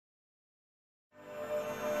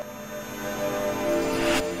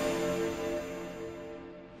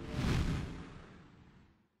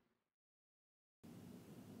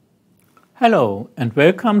Hello and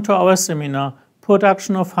welcome to our seminar,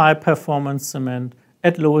 Production of High Performance Cement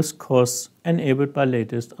at Lowest Costs enabled by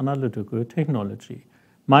latest analytical technology.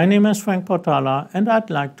 My name is Frank Portala and I'd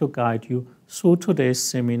like to guide you through today's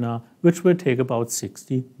seminar, which will take about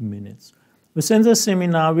 60 minutes. Within the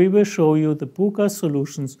seminar, we will show you the Buka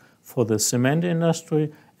solutions for the cement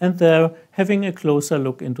industry and there having a closer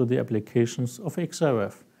look into the applications of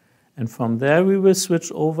XRF. And from there, we will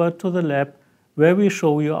switch over to the lab where we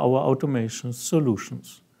show you our automation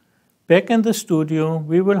solutions. Back in the studio,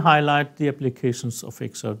 we will highlight the applications of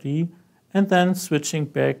XRD and then switching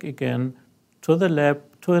back again to the lab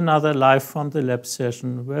to another live from the lab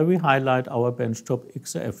session where we highlight our benchtop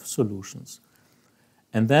XRF solutions.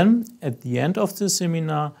 And then at the end of the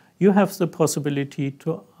seminar, you have the possibility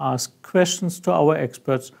to ask questions to our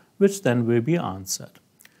experts, which then will be answered.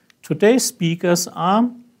 Today's speakers are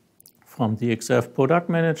from the XRF Product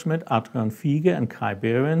Management, Adrian Fiege and Kai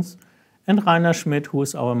Behrens, and Rainer Schmidt, who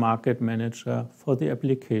is our Market Manager for the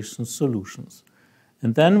Application Solutions.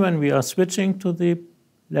 And then when we are switching to the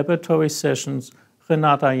laboratory sessions,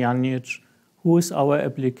 Renata Janic, who is our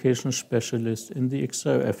Application Specialist in the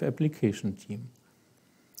XRF Application Team.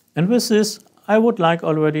 And with this, I would like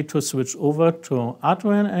already to switch over to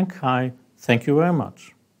Adrian and Kai. Thank you very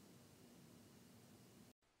much.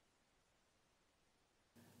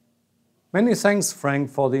 Many thanks, Frank,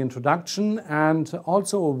 for the introduction and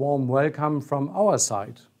also a warm welcome from our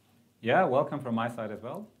side. Yeah, welcome from my side as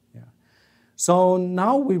well. Yeah. So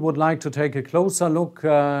now we would like to take a closer look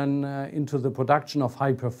into the production of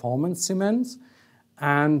high-performance cements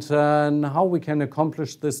and how we can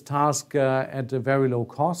accomplish this task at a very low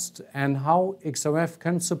cost and how XRF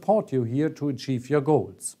can support you here to achieve your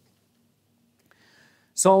goals.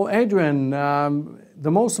 So, Adrian,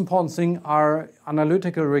 the most important thing are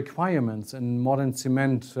analytical requirements in modern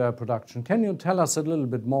cement production. Can you tell us a little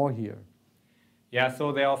bit more here? Yeah,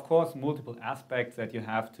 so there are, of course, multiple aspects that you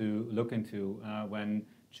have to look into when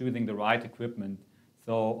choosing the right equipment.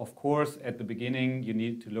 So, of course, at the beginning, you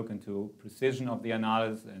need to look into precision of the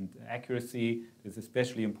analysis and accuracy. This is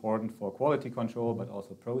especially important for quality control, but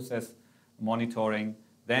also process monitoring.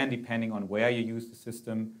 Then, depending on where you use the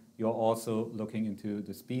system, you're also looking into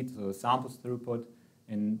the speed, so the samples throughput.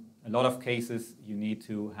 In a lot of cases, you need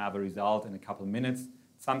to have a result in a couple of minutes. In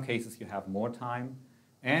some cases, you have more time.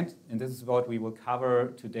 And this is what we will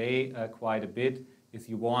cover today quite a bit, is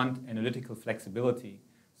you want analytical flexibility.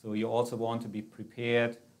 So you also want to be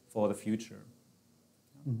prepared for the future.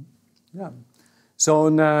 Mm-hmm. Yeah. So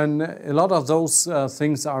a lot of those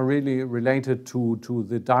things are really related to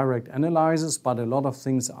the direct analysis, but a lot of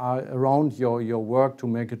things are around your work to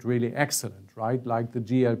make it really excellent, right? Like the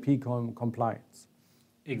GLP compliance.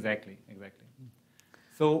 Exactly.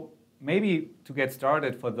 So maybe to get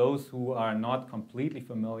started, for those who are not completely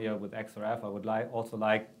familiar with XRF, I would also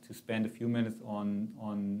like to spend a few minutes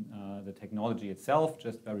on the technology itself,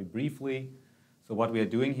 just very briefly. So what we are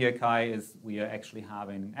doing here, Kai, is we are actually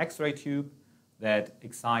having an X-ray tube that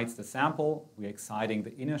excites the sample. We're exciting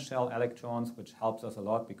the inner shell electrons, which helps us a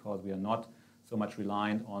lot because we are not so much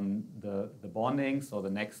reliant on the bonding, so the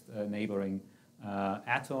next neighboring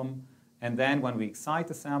atom. And then when we excite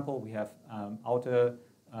the sample, we have outer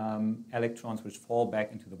electrons which fall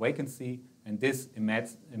back into the vacancy, and this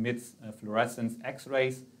emits fluorescence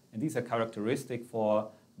X-rays, and these are characteristic for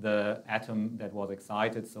the atom that was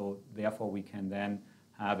excited, so therefore we can then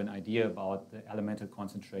have an idea about the elemental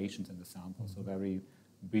concentrations in the sample. So very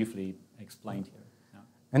briefly explained here. Yeah.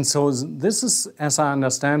 And so this is, as I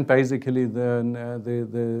understand, basically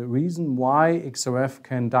the reason why XRF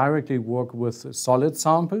can directly work with solid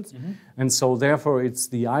samples. Mm-hmm. And so therefore it's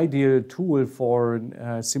the ideal tool for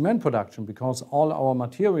cement production because all our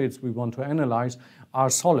materials we want to analyze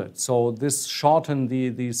are solid. So this shortens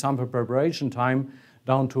the sample preparation time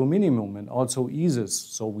down to a minimum and also eases,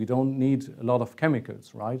 so we don't need a lot of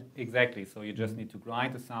chemicals, right? Exactly, so you just need to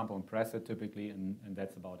grind the sample and press it typically, and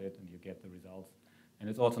that's about it, and you get the results. And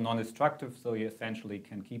it's also non-destructive, so you essentially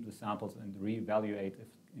can keep the samples and reevaluate if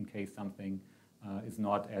in case something is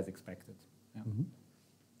not as expected. Yeah. Mm-hmm.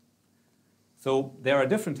 So there are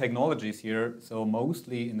different technologies here, so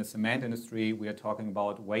mostly in the cement industry we are talking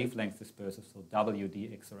about wavelength dispersive, so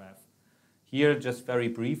WD XRF. Here, just very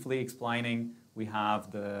briefly explaining, we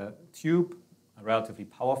have the tube, a relatively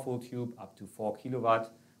powerful tube, up to 4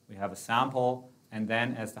 kilowatt. We have a sample, and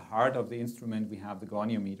then as the heart of the instrument, we have the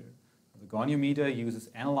goniometer. The goniometer uses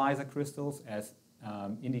analyzer crystals, as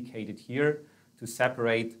indicated here, to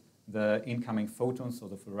separate the incoming photons, so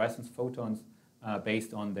the fluorescence photons,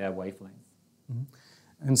 based on their wavelengths. Mm-hmm.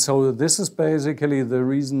 And so this is basically the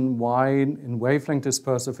reason why in wavelength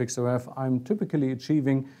dispersive XRF I'm typically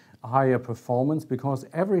achieving higher performance because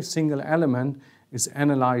every single element is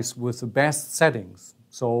analyzed with the best settings.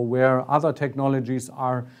 So where other technologies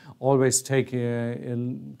are always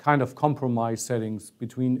taking kind of compromise settings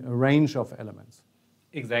between a range of elements.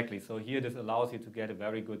 Exactly. So here this allows you to get a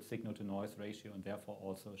very good signal-to-noise ratio and therefore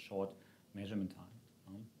also a short measurement time.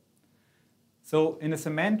 So in the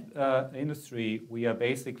cement industry, we are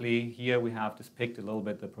basically, here we have depicted a little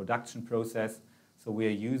bit the production process. So we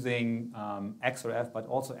are using XRF, but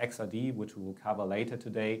also XRD, which we will cover later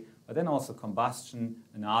today, but then also combustion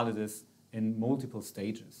analysis in multiple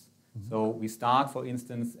stages. Mm-hmm. So we start, for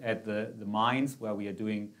instance, at the mines where we are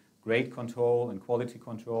doing grade control and quality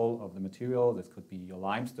control of the material. This could be your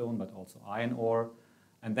limestone, but also iron ore.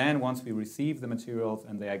 And then once we receive the materials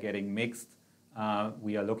and they are getting mixed,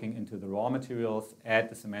 we are looking into the raw materials at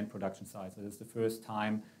the cement production site. So this is the first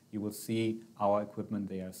time you will see our equipment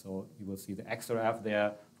there. So you will see the XRF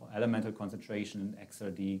there for elemental concentration and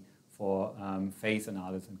XRD for phase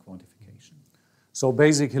analysis and quantification. So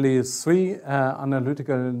basically 3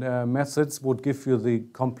 analytical methods would give you the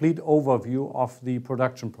complete overview of the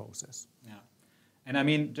production process. Yeah. And I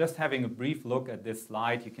mean, just having a brief look at this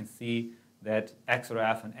slide, you can see that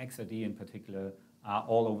XRF and XRD in particular are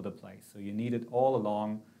all over the place. So you need it all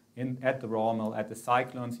along at the raw mill, at the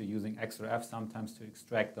cyclones. You're using XRF sometimes to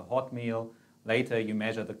extract the hot meal. Later you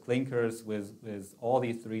measure the clinkers with all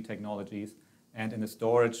these 3 technologies. And in the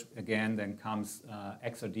storage, again, then comes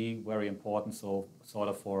XRD, very important, so sort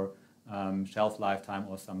of for shelf lifetime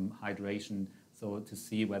or some hydration, so to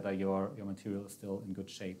see whether your material is still in good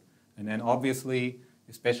shape. And then obviously,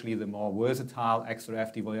 especially the more versatile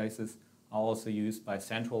XRF devices are also used by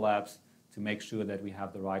central labs to make sure that we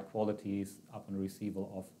have the right qualities upon receival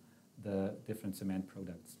of the different cement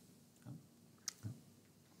products.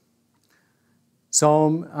 So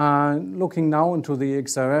looking now into the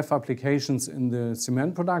XRF applications in the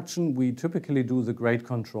cement production, we typically do the grade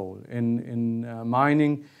control in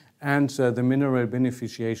mining and the mineral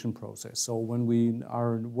beneficiation process. So when we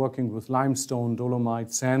are working with limestone,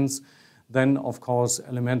 dolomite, sands, then of course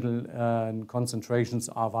elemental concentrations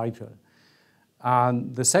are vital.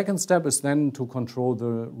 The second step is then to control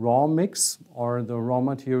the raw mix or the raw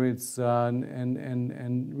materials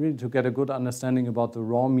and really to get a good understanding about the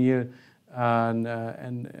raw meal and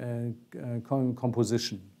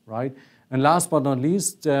composition, right? And last but not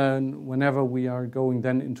least, whenever we are going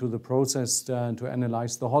then into the process to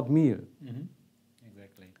analyze the hot meal. Mm-hmm.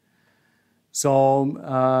 Exactly. So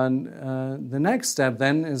the next step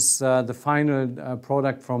then is the final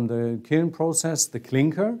product from the kiln process, the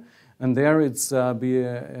clinker. And there it's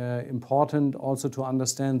important also to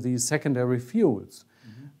understand the secondary fuels.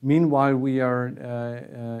 Meanwhile, we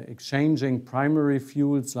are exchanging primary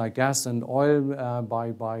fuels like gas and oil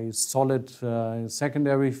by solid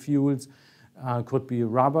secondary fuels. Could be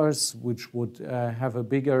rubbers, which would have a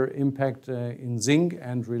bigger impact in zinc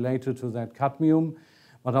and related to that cadmium,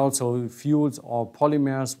 but also fuels or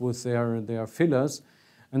polymers with their fillers.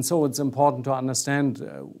 And so it's important to understand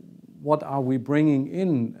what are we bringing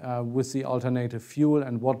in with the alternative fuel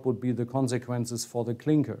and what would be the consequences for the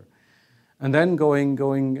clinker. And then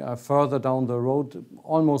going further down the road,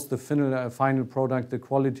 almost the final product, the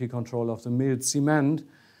quality control of the milled cement,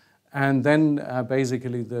 and then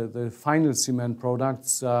basically the final cement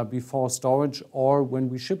products before storage or when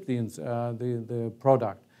we ship the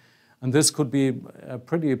product. And this could be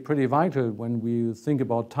pretty vital when we think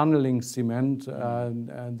about tunneling cement.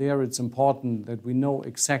 There it's important that we know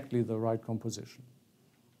exactly the right composition.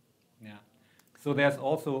 Yeah. So there's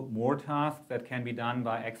also more tasks that can be done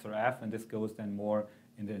by XRF, and this goes then more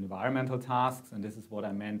in the environmental tasks, and this is what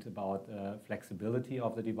I meant about flexibility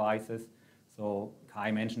of the devices. So Kai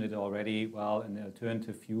mentioned it already. Well, in the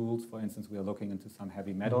alternative fuels, for instance, we are looking into some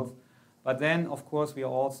heavy metals. But then, of course, we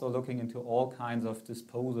are also looking into all kinds of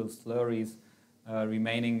disposals, slurries,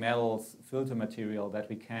 remaining metals, filter material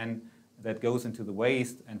that goes into the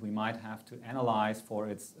waste, and we might have to analyze for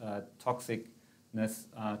its toxicness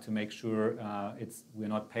to make sure we're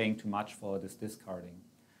not paying too much for this discarding.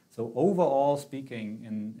 So overall speaking,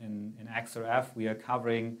 in XRF, we are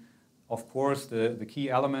covering, of course, the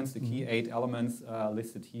key elements, the key 8 elements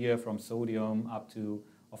listed here, from sodium up to,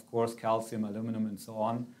 of course, calcium, aluminum, and so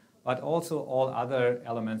on, but also all other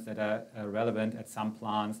elements that are relevant at some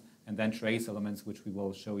plants, and then trace elements, which we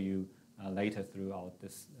will show you later throughout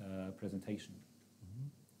this presentation.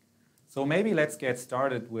 So maybe let's get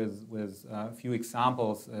started with a few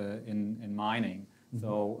examples in mining.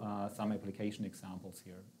 So some application examples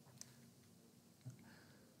here.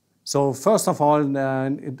 So first of all,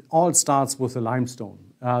 it all starts with the limestone.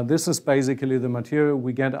 This is basically the material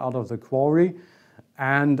we get out of the quarry.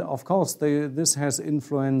 And of course, this has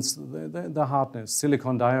influenced the hardness.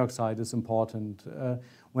 Silicon dioxide is important.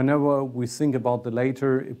 Whenever we think about the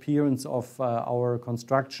later appearance of our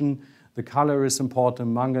construction, the color is important.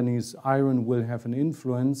 Manganese, iron will have an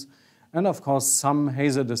influence. And of course, some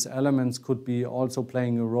hazardous elements could be also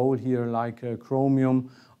playing a role here, like chromium,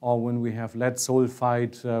 or when we have lead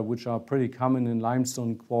sulfide, which are pretty common in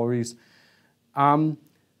limestone quarries.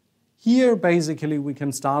 Here, basically, we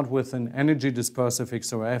can start with an energy dispersive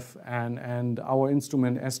XRF, and our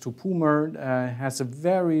instrument S2 Puma has a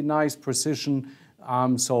very nice precision.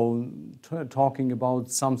 Talking about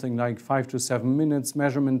something like 5 to 7 minutes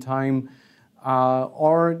measurement time,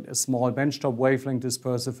 or a small benchtop wavelength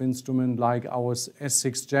dispersive instrument like our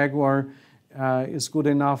S6 Jaguar is good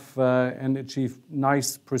enough and achieve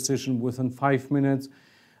nice precision within 5 minutes.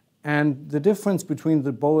 And the difference between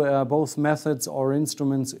the both methods or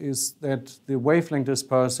instruments is that the wavelength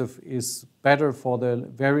dispersive is better for the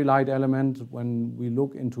very light element when we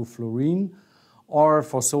look into fluorine, or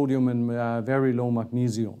for sodium and very low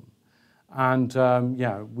magnesium. And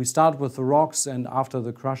we start with the rocks, and after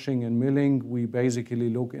the crushing and milling, we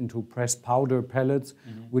basically look into pressed powder pellets,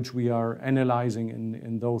 which we are analyzing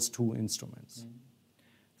in those two instruments.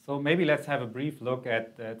 So maybe let's have a brief look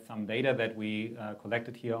at some data that we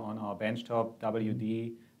collected here on our benchtop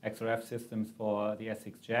WD XRF systems for the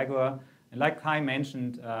S6 Jaguar. And like Kai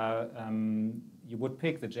mentioned, you would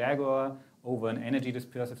pick the Jaguar over an energy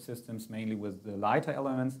dispersive systems, mainly with the lighter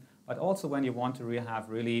elements, but also when you want to have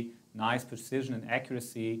really nice precision and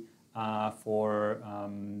accuracy for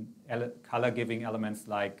color-giving elements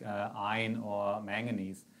like iron or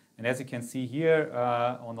manganese. And as you can see here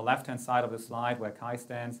on the left-hand side of the slide where Kai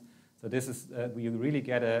stands, so this is we really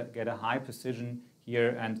get a high precision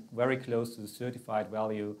here and very close to the certified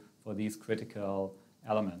value for these critical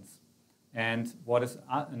elements. And what is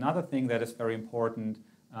another thing that is very important,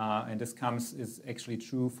 and this is actually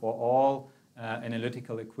true for all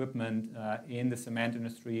analytical equipment in the cement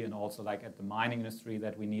industry and also like at the mining industry,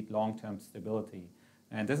 that we need long-term stability.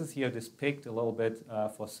 And this is here depicted a little bit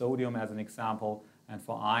for sodium as an example, and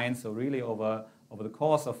for iron. So really over the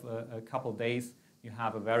course of a couple of days, you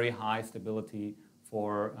have a very high stability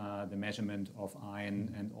for the measurement of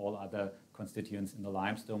iron and all other constituents in the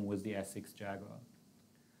limestone with the S6 Jaguar.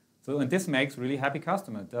 So, and this makes really happy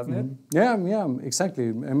customers, doesn't it? Yeah, exactly.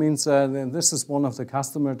 It means this is one of the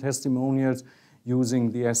customer testimonials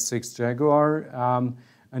using the S6 Jaguar.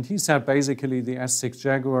 And he said basically the S6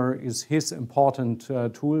 Jaguar is his important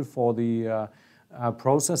tool for the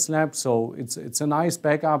process lab. So it's a nice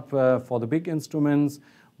backup for the big instruments,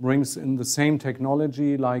 brings in the same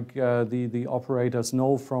technology like the operators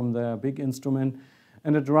know from the big instrument,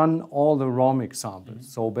 and it runs all the raw mix samples.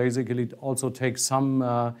 So basically it also takes some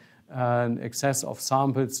excess of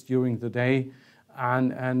samples during the day,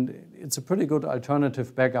 and it's a pretty good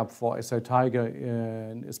alternative backup for SI Tiger,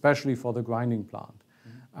 especially for the grinding plant.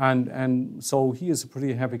 And so he is a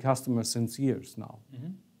pretty happy customer since years now.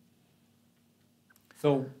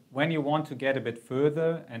 So when you want to get a bit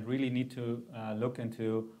further and really need to look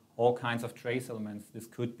into all kinds of trace elements, this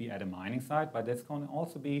could be at a mining site, but this can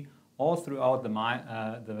also be all throughout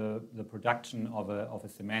the production of a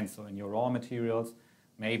cement. So in your raw materials,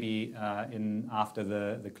 maybe after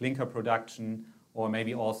the clinker production, or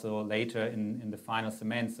maybe also later in the final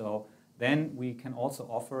cement. So then we can also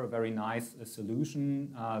offer a very nice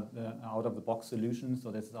solution, out-of-the-box solution. So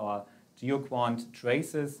this is our GeoQuant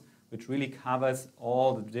traces, which really covers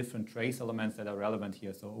all the different trace elements that are relevant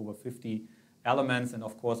here. So over 50 elements, and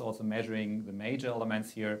of course also measuring the major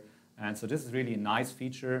elements here. And so this is really a nice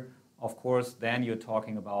feature. Of course, then you're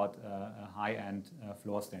talking about a high-end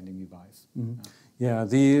floor standing device. Yeah,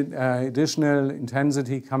 the additional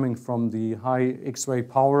intensity coming from the high X-ray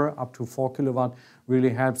power up to 4 kilowatt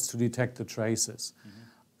really helps to detect the traces.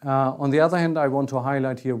 On the other hand, I want to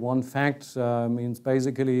highlight here one fact. Means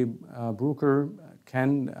basically Bruker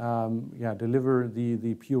can deliver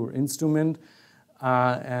the pure instrument,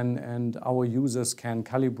 and our users can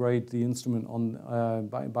calibrate the instrument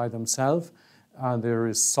by themselves. There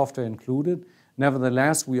is software included.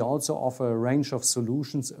 Nevertheless, we also offer a range of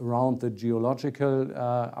solutions around the geological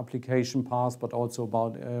application path, but also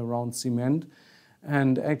around cement.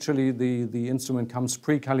 And actually, the instrument comes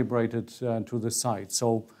pre-calibrated to the site.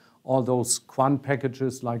 So all those quant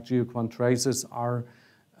packages like GeoQuant traces are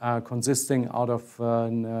consisting out of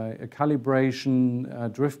a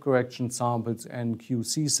calibration, drift correction samples, and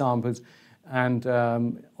QC samples. And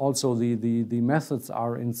also the methods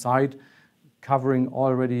are inside, covering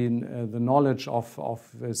already the knowledge of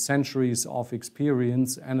centuries of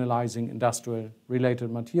experience analyzing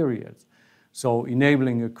industrial-related materials. So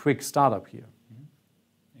enabling a quick startup here.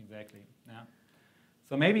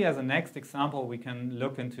 So maybe as a next example, we can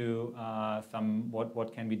look into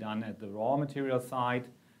what can be done at the raw material side.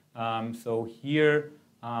 So here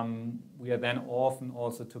we are then often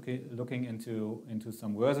also looking into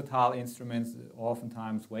some versatile instruments,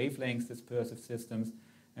 oftentimes wavelengths dispersive systems.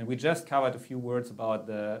 And we just covered a few words about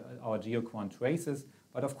our GeoQuant traces.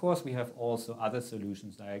 But of course, we have also other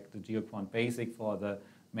solutions like the GeoQuant Basic for the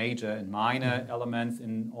major and minor elements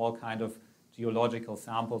in all kind of geological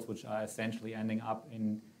samples, which are essentially ending up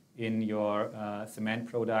in your cement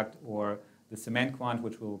product, or the cement quant,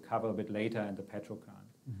 which we'll cover a bit later, and the petroquant.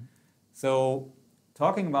 So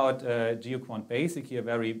talking about GeoQuant Basic here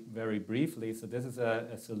very, very briefly, so this is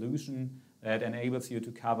a solution that enables you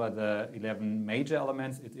to cover the 11 major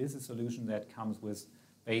elements. It is a solution that comes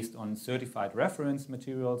based on certified reference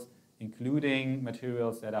materials, including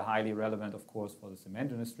materials that are highly relevant, of course, for the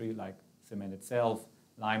cement industry, like cement itself,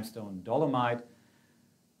 limestone, dolomite.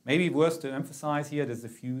 Maybe worth to emphasize here, there's a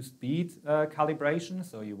fused bead calibration,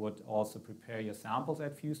 so you would also prepare your samples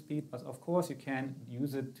at fused bead, but of course you can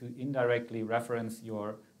use it to indirectly reference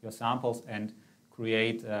your samples and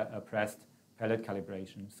create a pressed pellet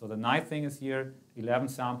calibration. So the nice thing is here, 11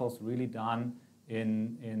 samples really done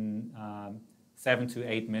in 7 to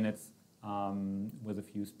 8 minutes with a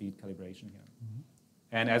fused bead calibration here.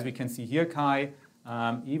 And as we can see here, Kai,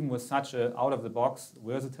 even with such an out-of-the-box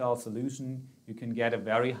versatile solution, you can get a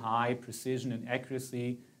very high precision and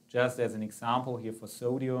accuracy. Just as an example here for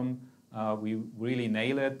sodium, we really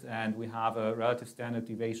nail it, and we have a relative standard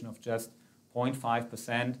deviation of just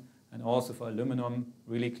 0.5%, and also for aluminum,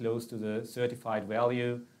 really close to the certified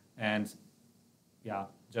value, and yeah,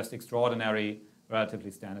 just extraordinary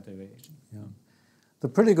relatively standard deviation. Yeah. The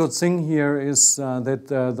pretty good thing here is that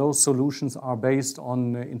those solutions are based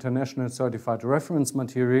on international certified reference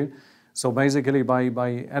material. So basically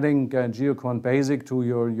by adding GeoQuant Basic to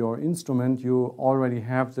your instrument, you already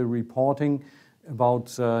have the reporting about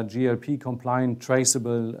GLP compliant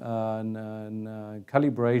traceable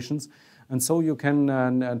calibrations. And so you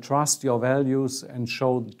can trust your values and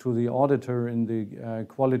show to the auditor in the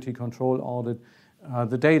quality control audit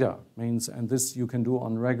the data. And this you can do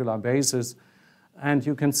on a regular basis. And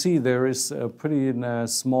you can see there is a pretty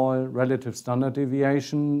small relative standard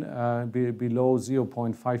deviation below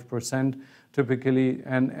 0.5% typically,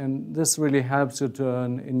 and this really helps you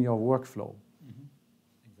in your workflow.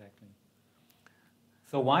 Exactly.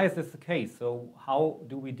 So why is this the case? So how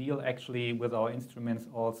do we deal actually with our instruments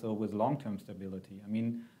also with long-term stability? I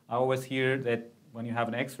mean, I always hear that when you have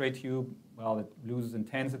an X-ray tube, well, it loses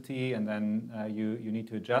intensity, and then you need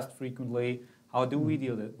to adjust frequently. How do we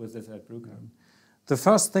deal with this at Bruker? The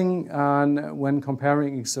first thing when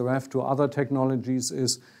comparing XRF to other technologies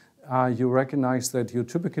is you recognize that you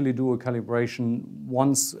typically do a calibration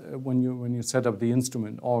once when you set up the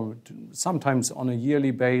instrument, or sometimes on a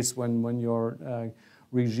yearly basis when your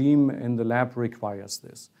regime in the lab requires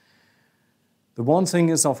this. The one thing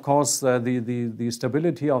is, of course, the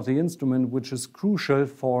stability of the instrument, which is crucial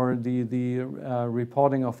for the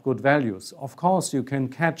reporting of good values. Of course, you can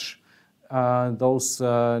catch those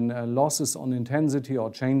losses on intensity or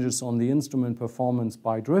changes on the instrument performance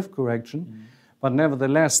by drift correction. But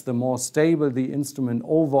nevertheless, the more stable the instrument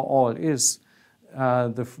overall is,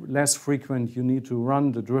 the less frequent you need to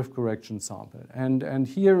run the drift correction sample. And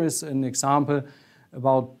here is an example.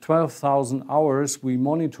 About 12,000 hours, we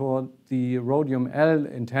monitored the rhodium L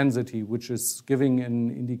intensity, which is giving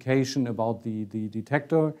an indication about the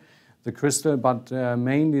detector, the crystal, but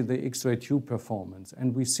mainly the X-ray tube performance.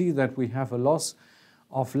 And we see that we have a loss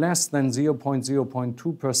of less than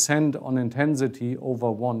 0.2% on intensity over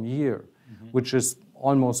 1 year, which is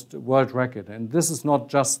almost world record. And this is not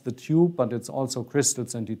just the tube, but it's also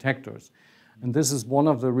crystals and detectors. And this is one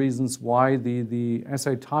of the reasons why the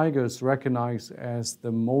SA Tiger is recognized as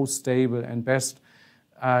the most stable and best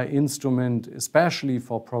instrument, especially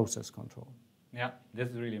for process control. Yeah, this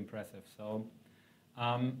is really impressive. So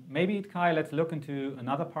maybe, Kai, let's look into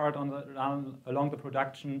another part along the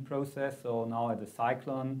production process. So now at the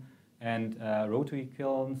cyclone and rotary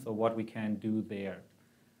kiln, so what we can do there.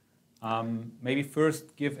 Maybe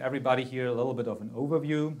first give everybody here a little bit of an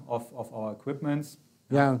overview of our equipments.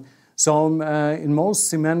 Yeah. So in most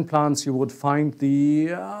cement plants, you would find the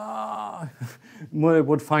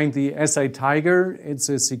SA Tiger. It's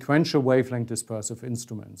a sequential wavelength dispersive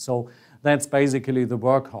instrument. So that's basically the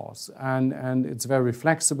workhorse, and it's very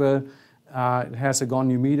flexible. It has a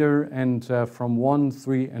goniometer and from 1,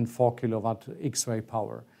 3, and 4 kilowatt X-ray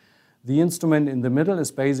power. The instrument in the middle is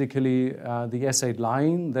basically the S8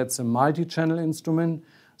 line. That's a multi-channel instrument.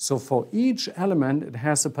 So for each element, it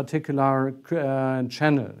has a particular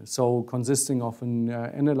channel, so consisting of an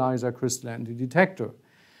analyzer, crystal antidetector.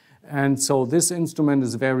 And so this instrument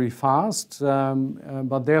is very fast,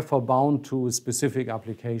 but therefore bound to a specific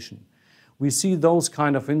application. We see those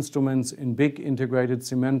kind of instruments in big integrated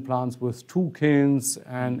cement plants with 2 kilns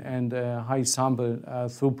and high sample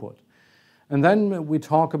throughput. And then we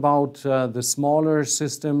talk about the smaller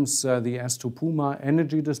systems, the S2 Puma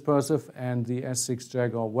energy dispersive and the S6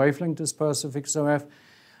 Jaguar wavelength dispersive XRF.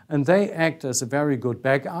 And they act as a very good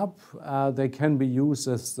backup. They can be used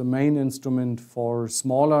as the main instrument for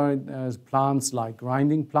smaller plants like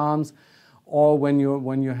grinding plants, or when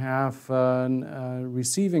you have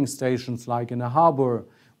receiving stations like in a harbor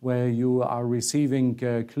where you are receiving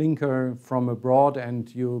clinker from abroad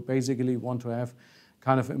and you basically want to have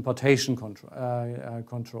kind of importation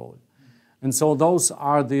control. And so those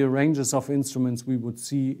are the ranges of instruments we would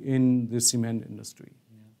see in the cement industry.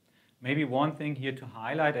 Yeah. Maybe one thing here to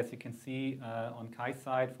highlight, as you can see on Kai's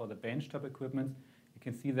side for the benchtop equipment, you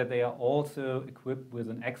can see that they are also equipped with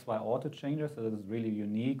an XY auto changer, so this is really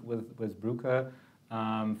unique with Bruker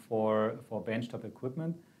for benchtop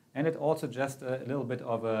equipment. And it also, just a little bit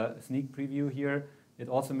of a sneak preview here, it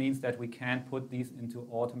also means that we can put these into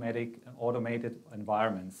automated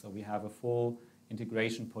environments. So we have a full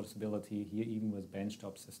integration possibility here, even with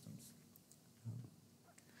benchtop systems.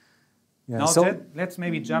 Yeah, now so let's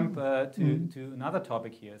maybe jump to another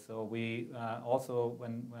topic here. So we also,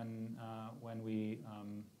 when we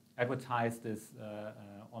advertise this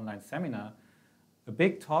online seminar, a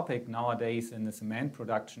big topic nowadays in the cement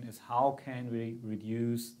production is how can we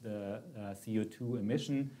reduce the CO2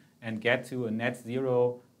 emission and get to a net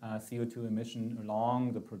zero CO2 emission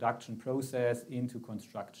along the production process into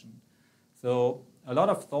construction. So a lot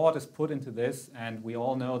of thought is put into this, and we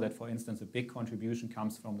all know that, for instance, a big contribution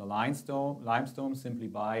comes from the limestone simply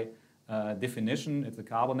by definition. It's a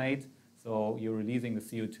carbonate, so you're releasing the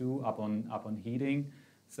CO2 upon heating.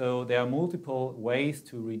 So there are multiple ways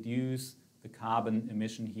to reduce the carbon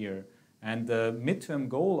emission here. And the midterm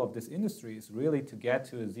goal of this industry is really to get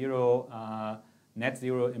to a net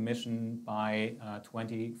zero emission by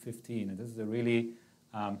 2015. And this is a really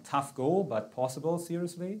tough goal, but possible,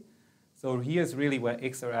 seriously. So here's really where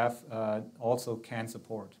XRF also can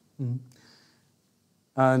support. Mm-hmm.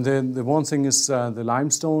 And the one thing is the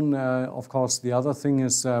limestone. Of course, the other thing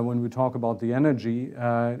is when we talk about the energy,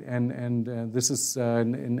 and this is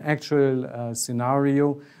an actual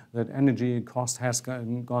scenario that energy cost has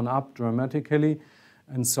gone up dramatically.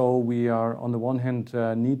 And so we are, on the one hand,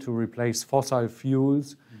 need to replace fossil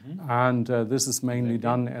fuels, and this is mainly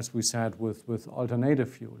done, as we said, with alternative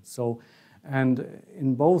fuels. So, and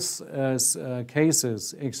in both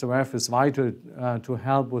cases, XRF is vital to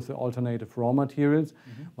help with the alternative raw materials,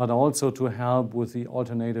 but also to help with the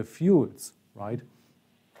alternative fuels, right?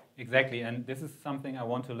 Exactly, and this is something I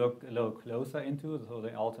want to look a little closer into, so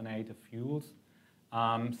the alternative fuels.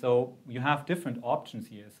 So you have different options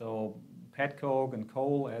here. So petcoke and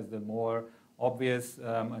coal as the more obvious,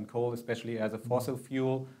 and coal especially as a fossil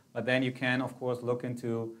fuel. But then you can, of course, look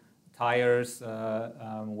into tires,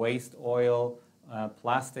 waste oil,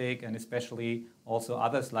 plastic, and especially also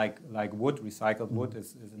others like wood. Recycled wood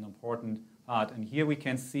is an important part. And here we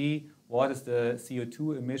can see what is the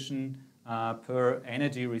CO2 emission per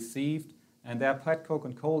energy received. And there, petcoke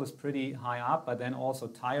and coal is pretty high up, but then also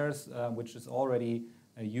tires, which is already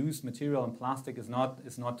a used material, and plastic is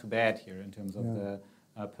not too bad here in terms of the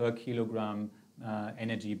per kilogram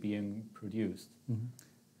energy being produced.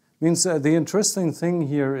 Means the interesting thing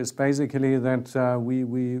here is basically that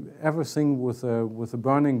we everything with the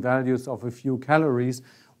burning values of a few calories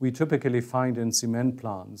we typically find in cement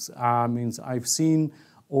plants. Means I've seen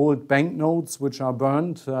old banknotes which are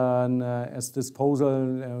burnt as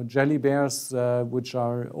disposal jelly bears which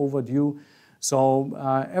are overdue. So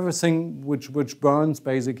everything which burns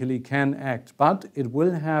basically can act, but it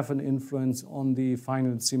will have an influence on the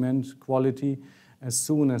final cement quality as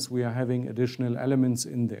soon as we are having additional elements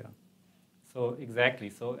in there. So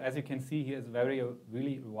exactly. So as you can see here is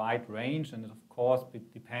really wide range, and of course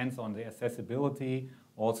it depends on the accessibility,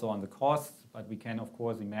 also on the costs, but we can of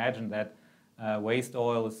course imagine that waste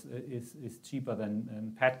oil is cheaper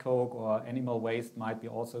than petcoke, or animal waste might be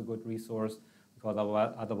also a good resource because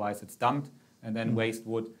otherwise it's dumped, and then waste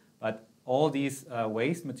wood. But all these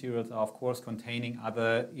waste materials are of course containing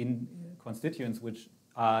other constituents which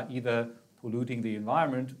are either polluting the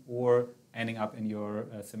environment or ending up in your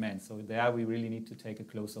cement. So there we really need to take a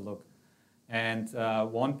closer look. And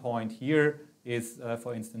one point here is,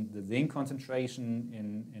 for instance, the zinc concentration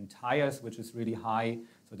in tires, which is really high.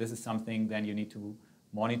 So this is something then you need to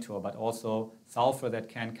monitor, but also sulfur that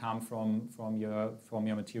can come from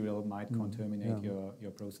your material might contaminate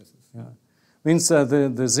your processes. Yeah. Means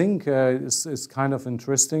the zinc is kind of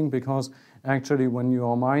interesting, because actually when you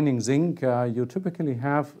are mining zinc, you typically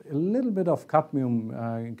have a little bit of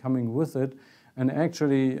cadmium coming with it. And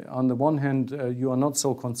actually, on the one hand, you are not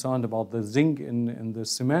so concerned about the zinc in the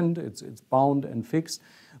cement. It's bound and fixed.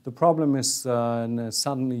 The problem is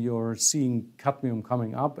suddenly you're seeing cadmium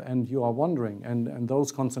coming up and you are wondering. And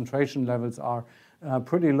those concentration levels are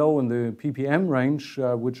pretty low in the ppm range,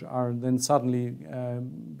 which are then suddenly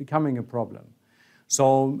becoming a problem.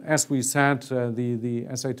 So as we said, the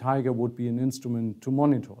SA Tiger would be an instrument to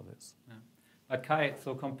monitor this. Yeah. But Kai,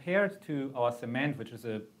 so compared to our cement, which is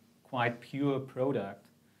a quite pure product,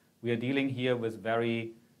 we are dealing here with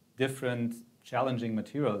very different challenging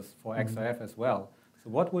materials for XRF as well. So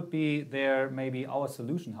what would be maybe our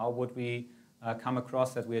solution? How would we come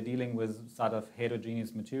across that we are dealing with sort of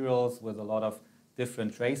heterogeneous materials with a lot of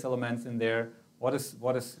different trace elements in there? What is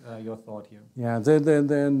your thought here? Yeah,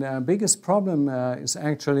 the biggest problem is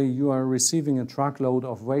actually you are receiving a truckload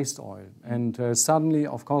of waste oil. And suddenly,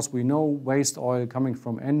 of course, we know waste oil coming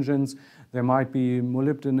from engines. There might be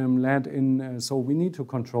molybdenum, lead in, so we need to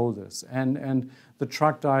control this. And the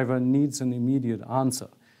truck driver needs an immediate answer.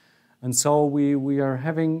 And so we are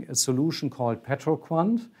having a solution called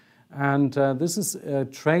PetroQuant. And this is a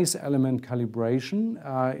trace element calibration.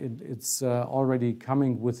 It's already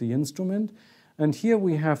coming with the instrument. And here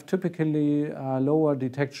we have typically lower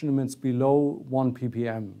detection limits below 1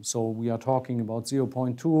 ppm. So we are talking about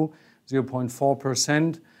 0.2,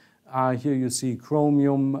 0.4%. Here you see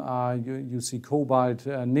chromium, you see cobalt,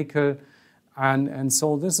 nickel. And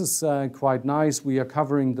so this is quite nice. We are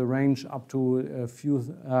covering the range up to a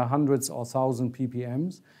few hundreds or thousand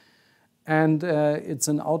ppms. And it's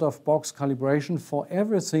an out-of-box calibration for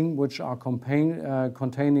everything which are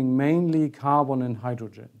containing mainly carbon and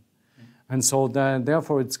hydrogen. And so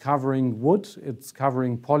therefore it's covering wood, it's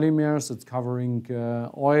covering polymers, it's covering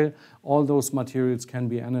oil. All those materials can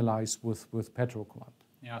be analyzed with PetroQuant.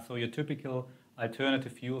 Yeah, so your typical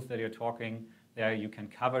alternative fuels that you're talking there, you can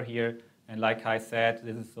cover here. And like I said,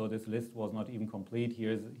 this list was not even complete.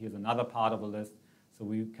 Here's another part of the list. So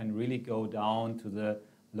we can really go down to the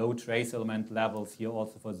low trace element levels here.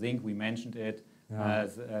 Also for zinc, we mentioned it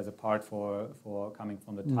as a part for coming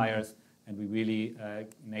from the tires. And we really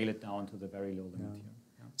nail it down to the very low limit here.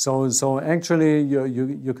 Yeah. So actually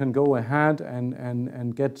you can go ahead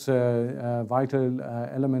and get vital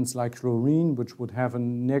elements like chlorine, which would have a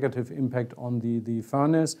negative impact on the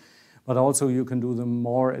furnace. But also you can do the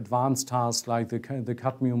more advanced tasks like the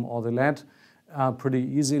cadmium or the lead pretty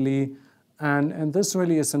easily. And this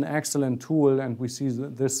really is an excellent tool, and we see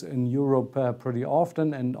this in Europe pretty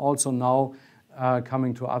often, and also now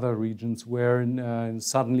coming to other regions where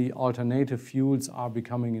suddenly alternative fuels are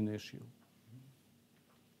becoming an issue.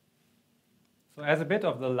 So as a bit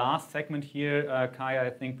of the last segment here, Kai, I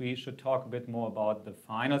think we should talk a bit more about the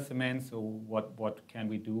final cement. So what can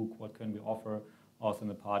we do, what can we offer also in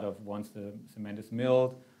the part of once the cement is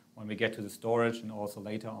milled, when we get to the storage, and also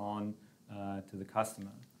later on to the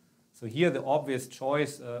customer. So here the obvious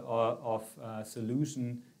choice of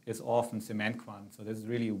solution is often CementQuant. So this is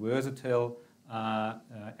really a versatile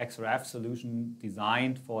XRF solution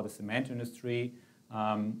designed for the cement industry.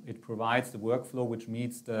 It provides the workflow which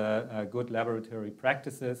meets the good laboratory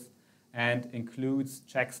practices and includes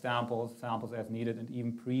check samples as needed, and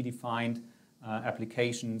even predefined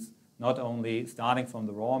applications, not only starting from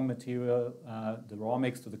the raw material, the raw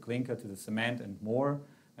mix, to the clinker, to the cement and more.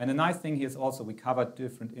 And the nice thing here is also we covered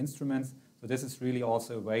different instruments. So this is really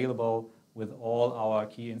also available with all our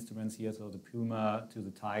key instruments here, so the Puma to the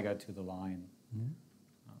Tiger to the Lion. Mm-hmm.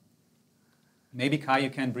 Maybe Kai, you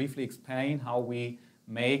can briefly explain how we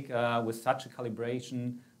make, with such a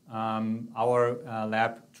calibration, our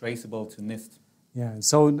lab traceable to NIST. Yeah,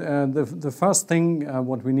 so the first thing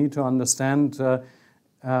what we need to understand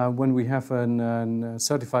when we have a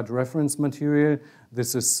certified reference material,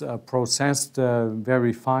 this is processed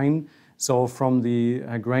very fine. So from the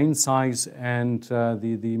grain size and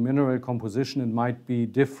the mineral composition, it might be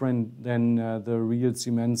different than the real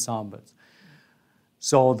cement samples.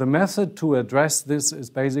 So the method to address this is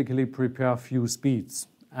basically prepare fuse beads.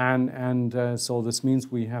 And so this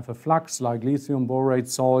means we have a flux like lithium borate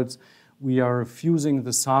salts. We are fusing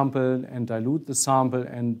the sample and dilute the sample,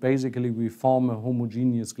 and basically we form a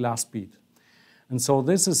homogeneous glass bead. And so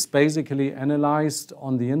this is basically analyzed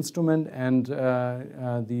on the instrument, and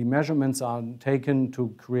the measurements are taken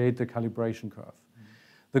to create the calibration curve.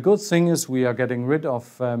 The good thing is we are getting rid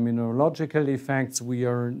of mineralogical effects. We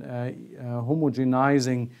are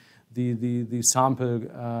homogenizing the sample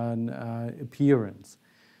appearance.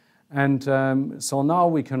 And so now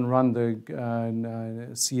we can run the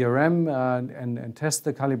CRM and test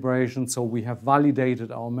the calibration. So we have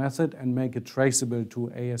validated our method and make it traceable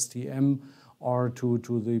to ASTM or to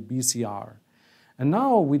the BCR. And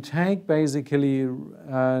now we take basically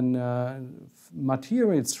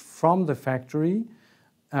materials from the factory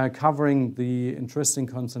covering the interesting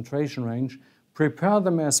concentration range, prepare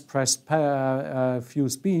them as pressed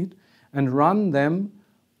fuse bead, and run them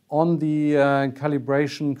on the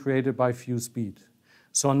calibration created by fuse bead.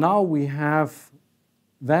 So now we have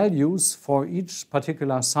values for each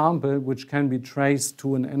particular sample which can be traced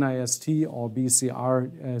to an NIST or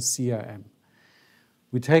BCR CRM.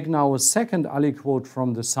 We take now a second aliquot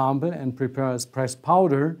from the sample and prepare as pressed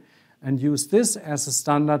powder and use this as a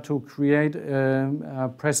standard to create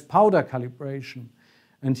a pressed powder calibration.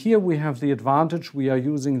 And here we have the advantage, we are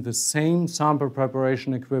using the same sample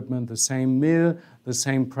preparation equipment, the same mill, the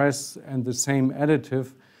same press, and the same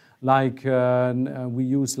additive like we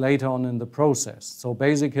use later on in the process. So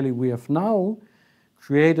basically we have now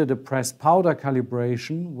created a pressed powder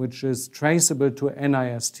calibration which is traceable to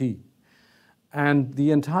NIST. And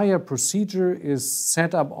the entire procedure is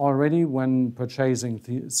set up already when purchasing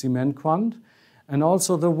the cement quant. And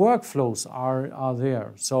also the workflows are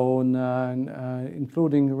there. So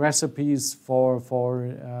including recipes for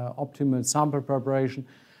optimal sample preparation.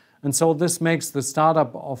 And so this makes the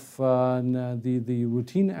startup of the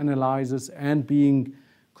routine analysis and being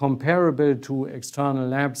comparable to external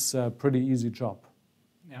labs a pretty easy job.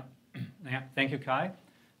 Yeah. Thank you, Kai.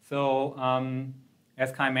 So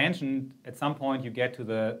as Kai mentioned, at some point you get to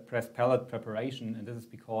the pressed pellet preparation, and this is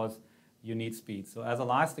because you need speed. So as a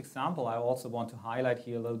last example, I also want to highlight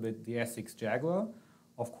here a little bit the S6 Jaguar.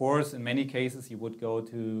 Of course, in many cases, you would go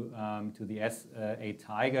to the S8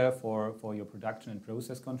 Tiger for your production and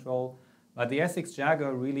process control. But the S6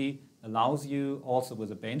 Jaguar really allows you, also with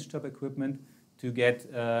the benchtop equipment, to get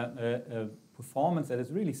a performance that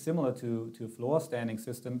is really similar to a floor standing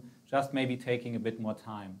system, just maybe taking a bit more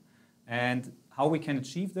time. And how we can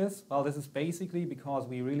achieve this? Well, this is basically because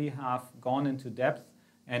we really have gone into depth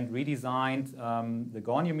and redesigned the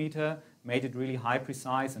goniometer, made it really high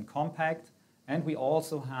precise and compact. And we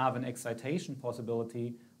also have an excitation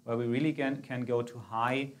possibility where we really can go to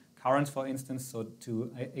high currents, for instance, so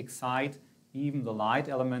to excite even the light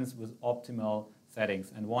elements with optimal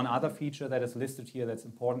settings. And one other feature that is listed here that's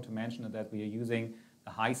important to mention is that we are using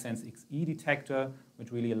the Hisense XE detector,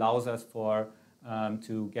 which really allows us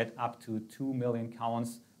to get up to 2 million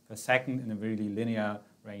counts per second in a really linear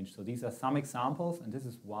range. So these are some examples, and this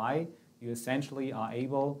is why you essentially are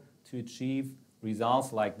able to achieve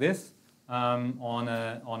results like this on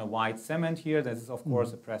a white cement here. This is, of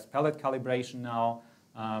course, a pressed pellet calibration now.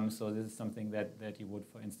 So this is something that you would,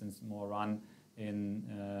 for instance, more run in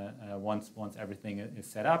once everything is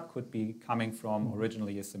set up. Could be coming from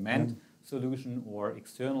originally a cement solution or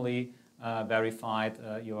externally verified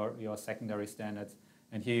your secondary standards.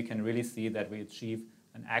 And here you can really see that we achieve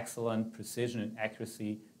an excellent precision and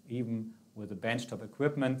accuracy even with the benchtop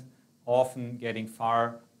equipment, often getting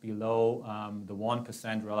far below the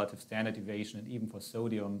 1% relative standard deviation, and even for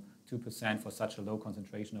sodium, 2% for such a low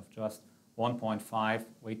concentration of just 1.5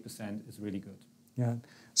 weight percent is really good. Yeah.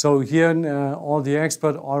 So here all the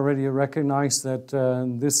experts already recognize that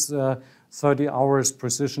this 30 hours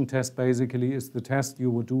precision test basically is the test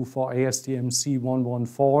you would do for ASTM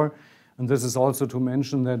C114. And this is also to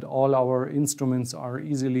mention that all our instruments are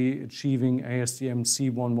easily achieving ASTM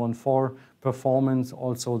C114 performance,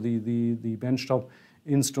 also the benchtop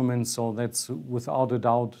instruments. So that's without a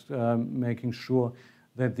doubt making sure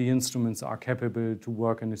that the instruments are capable to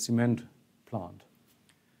work in a cement plant.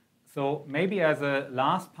 So maybe as a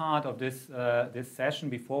last part of this session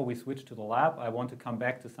before we switch to the lab, I want to come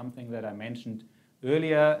back to something that I mentioned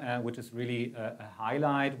earlier, which is really a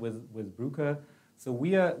highlight with Bruker. So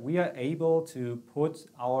we are able to put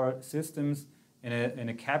our systems in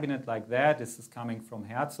a cabinet like that. This is coming from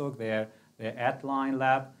Herzog, their at-line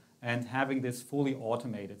lab, and having this fully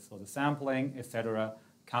automated. So the sampling, etc.,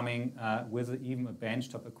 coming with even a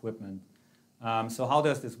benchtop equipment. So how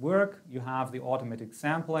does this work? You have the automatic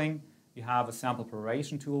sampling, you have a sample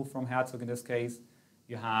preparation tool from Herzog in this case,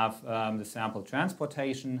 you have the sample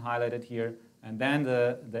transportation highlighted here, and then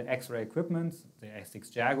the X-ray equipment, the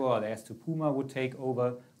S6 Jaguar or the S2 Puma would take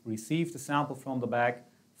over, receive the sample from the back,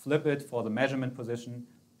 flip it for the measurement position,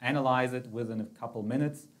 analyze it within a couple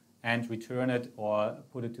minutes, and return it or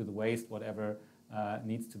put it to the waste, whatever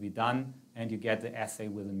needs to be done, and you get the assay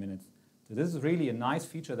within minutes. So this is really a nice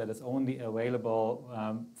feature that is only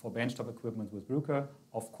available for benchtop equipment with Bruker.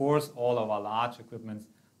 Of course, all of our large equipments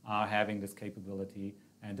are having this capability.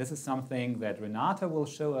 And this is something that Renata will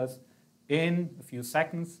show us in a few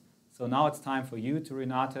seconds. So now it's time for you,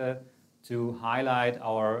 Renata, to highlight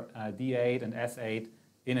our D8 and S8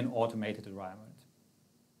 in an automated environment.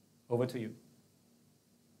 Over to you.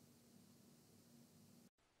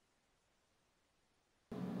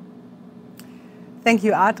 Thank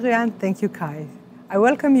you, Adrian. Thank you, Kai. I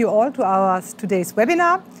welcome you all to our today's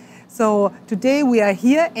webinar. So today we are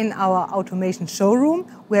here in our automation showroom.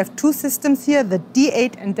 We have two systems here, the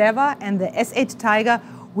D8 Endeavour and the S8 Tiger,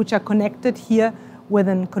 which are connected here with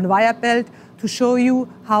a conveyor belt to show you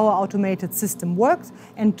how our automated system works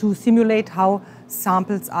and to simulate how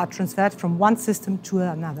samples are transferred from one system to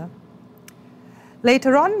another.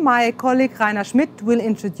 Later on, my colleague Rainer Schmidt will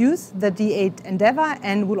introduce the D8 Endeavour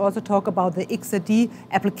and will also talk about the XRD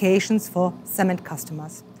applications for cement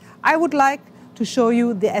customers. I would like to show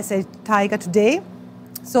you the S8 Tiger today.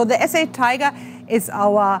 So the S8 Tiger is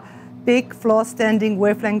our big floor-standing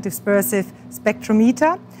wavelength dispersive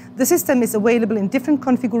spectrometer. The system is available in different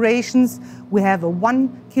configurations. We have a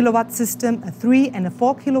 1 kilowatt system, a 3 and a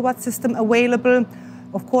 4 kilowatt system available.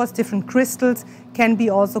 Of course, different crystals can be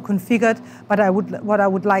also configured, but what I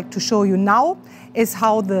would like to show you now is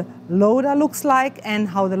how the loader looks like and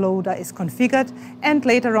how the loader is configured, and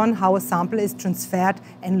later on how a sample is transferred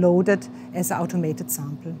and loaded as an automated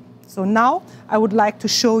sample. So now I would like to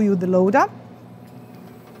show you the loader.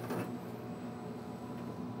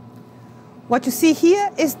 What you see here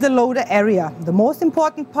is the loader area. The most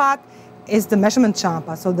important part is the measurement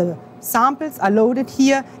chamber. So the samples are loaded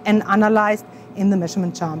here and analyzed in the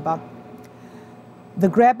measurement chamber. The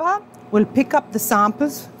grabber will pick up the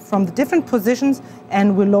samples from the different positions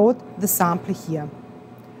and will load the sample here.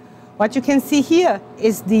 What you can see here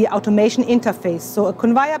is the automation interface. So a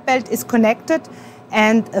conveyor belt is connected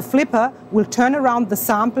and a flipper will turn around the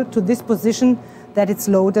sample to this position that it's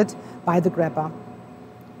loaded by the grabber.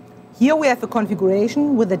 Here we have a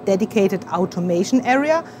configuration with a dedicated automation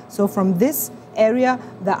area. So from this area,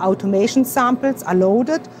 the automation samples are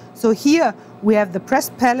loaded. So here we have the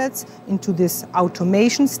pressed pellets into this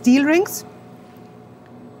automation steel rings.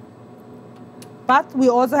 But we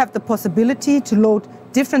also have the possibility to load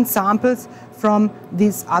different samples from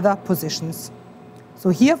these other positions. So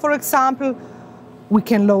here, for example, we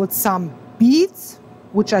can load some beads,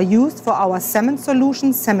 which are used for our cement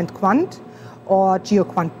solutions, Cement Quant or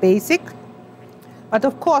GeoQuant Basic. But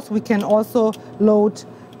of course, we can also load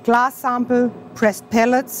glass sample, pressed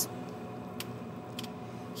pellets.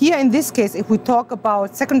 Here in this case, if we talk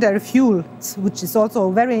about secondary fuels, which is also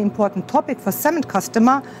a very important topic for cement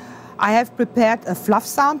customer, I have prepared a fluff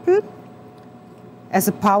sample as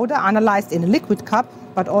a powder analyzed in a liquid cup,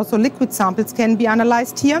 but also liquid samples can be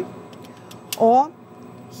analyzed here. Or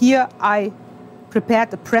here I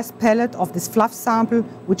prepared a pressed pellet of this fluff sample,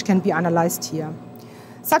 which can be analyzed here.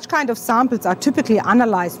 Such kind of samples are typically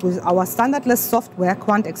analyzed with our standardless software,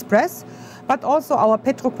 Quant Express, but also our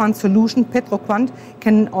PetroQuant solution, PetroQuant,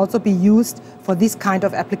 can also be used for this kind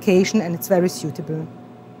of application, and it's very suitable.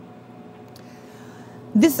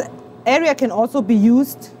 This area can also be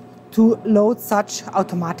used to load such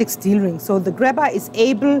automatic steel rings. So the grabber is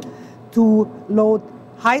able to load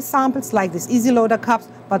high samples like these easy loader cups,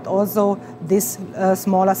 but also these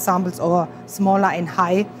smaller samples or smaller and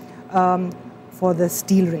high for the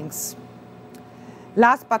steel rings.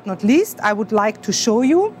 Last but not least, I would like to show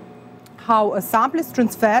you how a sample is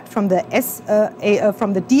transferred from the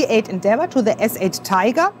D8 Endeavour to the S8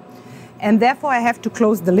 Tiger, and therefore I have to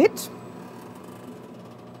close the lid.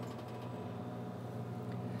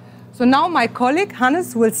 So now my colleague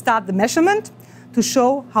Hannes will start the measurement to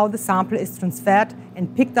show how the sample is transferred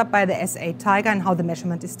and picked up by the S8 Tiger and how the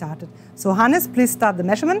measurement is started. So Hannes, please start the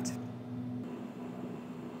measurement.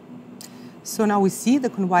 So now we see the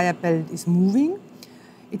conveyor belt is moving.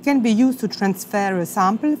 It can be used to transfer a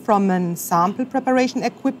sample from a sample preparation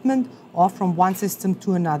equipment or from one system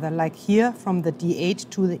to another, like here from the D8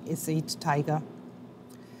 to the S8 Tiger.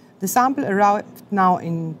 The sample arrived now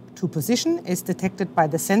into position, is detected by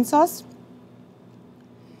the sensors,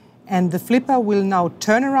 and the flipper will now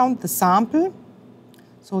turn around the sample.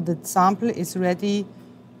 So the sample is ready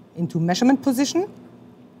into measurement position.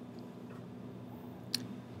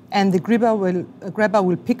 And the grabber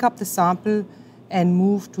will pick up the sample and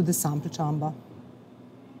move to the sample chamber.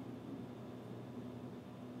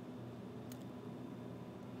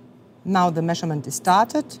 Now the measurement is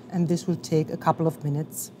started, and this will take a couple of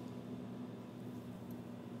minutes.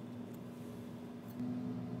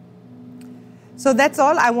 So that's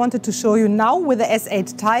all I wanted to show you now with the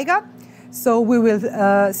S8 Tiger. So we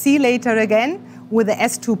will see later again with the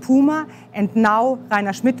S2 Puma, and now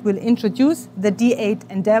Rainer Schmidt will introduce the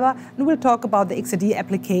D8 Endeavour and we'll talk about the XRD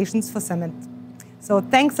applications for cement. So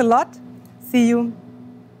thanks a lot. See you.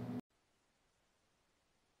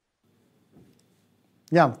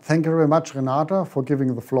 Yeah, thank you very much, Renata, for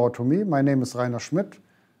giving the floor to me. My name is Rainer Schmidt,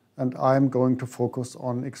 and I'm going to focus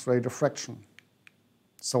on X-ray diffraction.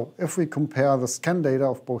 So if we compare the scan data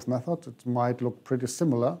of both methods, it might look pretty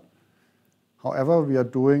similar. However, we are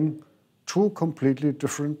doing two completely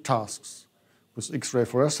different tasks. With X-ray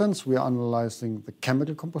fluorescence, we are analyzing the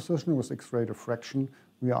chemical composition. With X-ray diffraction,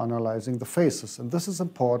 we are analyzing the phases. And this is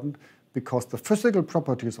important because the physical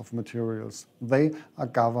properties of materials, they are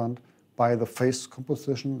governed by the phase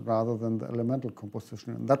composition rather than the elemental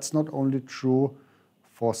composition. And that's not only true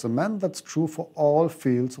for cement, that's true for all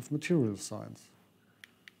fields of material science.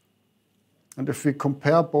 And if we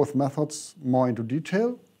compare both methods more into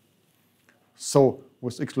detail, so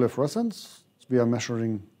with X-ray fluorescence, we are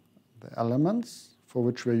measuring the elements for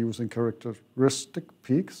which we are using characteristic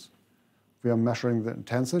peaks. We are measuring the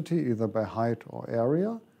intensity either by height or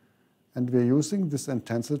area, and we are using these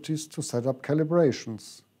intensities to set up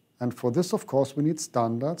calibrations. And for this, of course, we need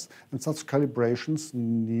standards, and such calibrations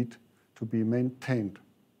need to be maintained.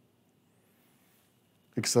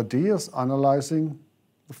 XRD is analyzing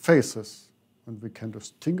the phases, and we can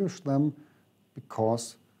distinguish them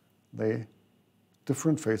because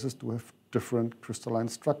different phases do have different crystalline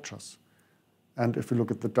structures. And if you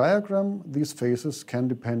look at the diagram, these phases can,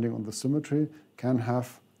 depending on the symmetry, can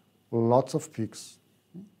have lots of peaks.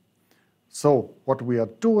 So what we are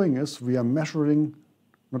doing is we are measuring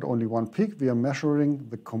not only one peak, we are measuring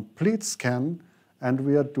the complete scan, and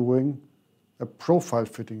we are doing a profile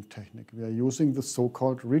fitting technique. We are using the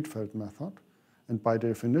so-called Rietveld method. And by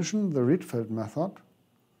definition, the Rietveld method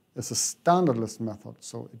is a standardless method,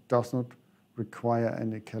 so it does not require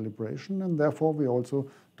any calibration, and therefore we also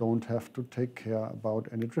don't have to take care about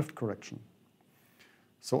any drift correction.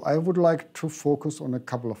 So I would like to focus on a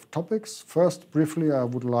couple of topics. First, briefly, I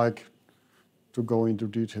would like to go into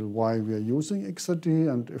detail why we are using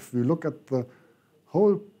XRD, and if we look at the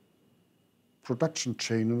whole production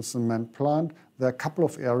chain in a cement plant, there are a couple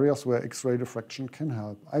of areas where X-ray diffraction can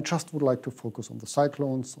help. I just would like to focus on the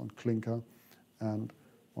cyclones, on clinker, and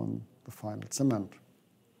on the final cement.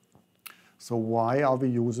 So why are we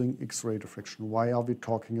using X-ray diffraction? Why are we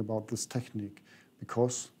talking about this technique?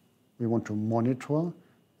 Because we want to monitor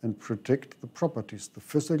and predict the properties, the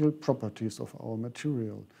physical properties of our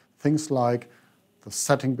material. Things like the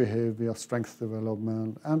setting behavior, strength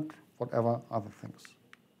development, and whatever other things.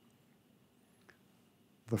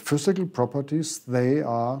 The physical properties, they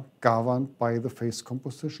are governed by the phase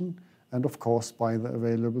composition and of course by the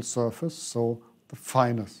available surface, so the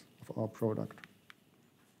fineness of our product.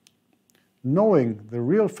 Knowing the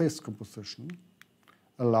real phase composition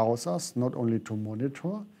allows us not only to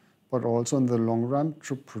monitor, but also in the long run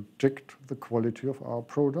to predict the quality of our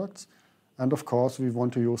products. And of course, we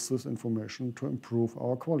want to use this information to improve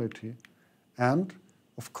our quality. And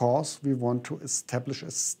of course, we want to establish a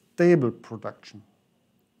stable production.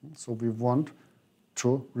 So we want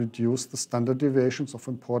to reduce the standard deviations of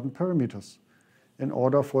important parameters in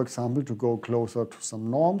order, for example, to go closer to some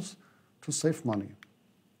norms to save money.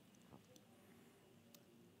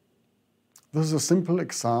 This is a simple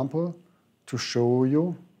example to show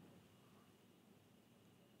you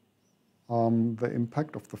the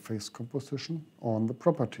impact of the phase composition on the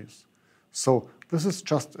properties. So this is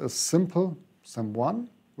just a simple SEM1,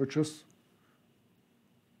 which is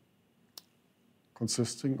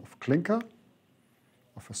consisting of clinker,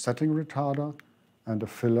 of a setting retarder, and a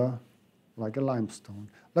filler like a limestone.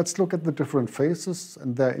 Let's look at the different phases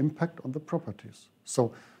and their impact on the properties.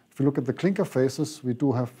 So if you look at the clinker phases, we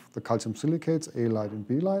do have the calcium silicates, A light and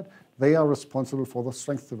B light. They are responsible for the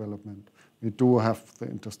strength development. We do have the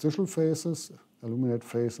interstitial phases, aluminate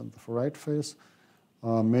phase and the ferrite phase.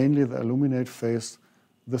 Mainly the aluminate phase,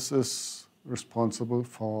 this is responsible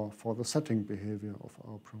for the setting behavior of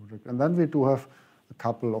our product. And then we do have a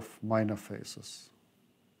couple of minor phases,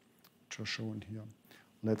 which are shown here.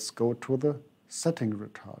 Let's go to the setting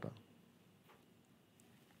retarder.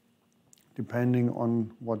 Depending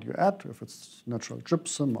on what you add, if it's natural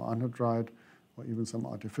gypsum or anhydride or even some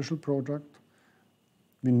artificial product,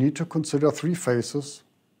 we need to consider three phases: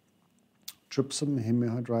 gypsum,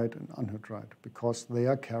 hemihydride, and anhydride, because they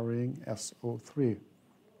are carrying SO3.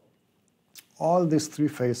 All these three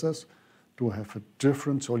phases do have a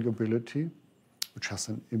different solubility, which has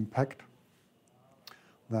an impact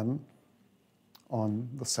then on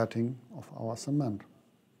the setting of our cement.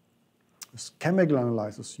 With chemical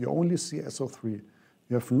analysis, you only see SO3.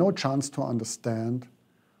 You have no chance to understand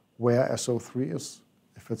where SO3 is,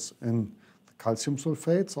 if it's in the calcium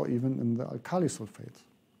sulfates or even in the alkali sulfates.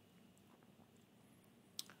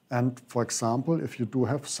 And for example, if you do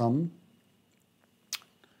have some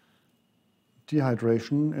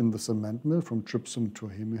dehydration in the cement mill from gypsum to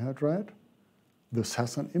hemihydride, this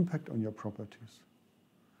has an impact on your properties.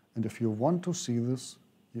 And if you want to see this,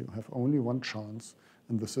 you have only one chance,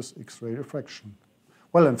 and this is X-ray diffraction.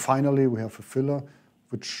 Well, and finally, we have a filler,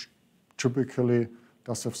 which typically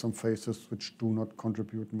does have some phases which do not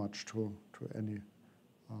contribute much to any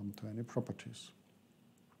properties.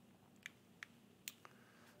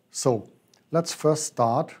 So let's first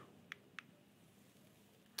start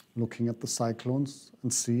looking at the cyclones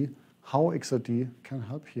and see how XRD can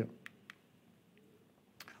help here.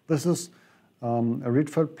 This is a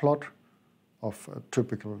Rietveld plot of a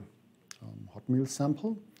typical hot meal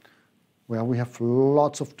sample, where we have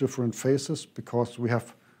lots of different phases because we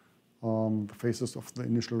have the phases of the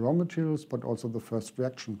initial raw materials, but also the first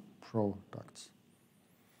reaction products.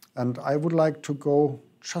 And I would like to go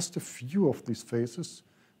just a few of these phases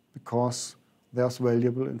because there's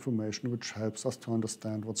valuable information which helps us to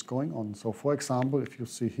understand what's going on. So for example, if you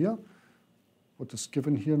see here, what is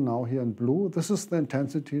given here now here in blue, this is the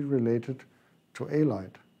intensity related to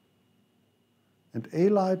A-light. And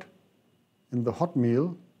A-light in the hot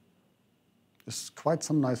meal is quite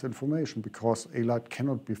some nice information because A-light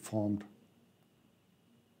cannot be formed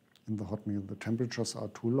in the hot meal. The temperatures are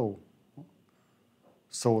too low.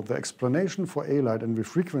 So the explanation for A-light, and we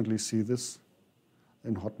frequently see this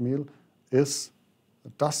in hot meal, is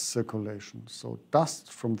dust circulation. So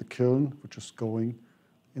dust from the kiln which is going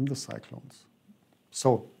in the cyclones.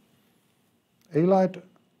 So A-light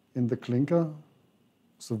in the clinker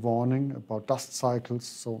is a warning about dust cycles,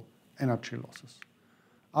 so energy losses.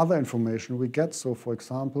 Other information we get, so for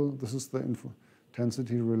example, this is the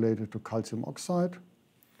intensity related to calcium oxide.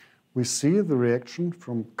 We see the reaction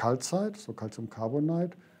from calcite, so calcium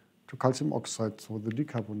carbonate, to calcium oxide, so the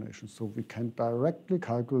decarbonation. So we can directly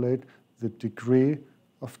calculate the degree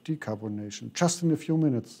of decarbonation just in a few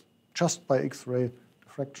minutes, just by X-ray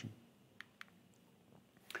diffraction.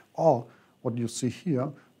 Or what you see here,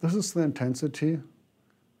 this is the intensity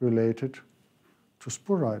related to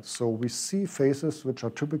spurite. So we see phases which are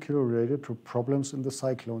typically related to problems in the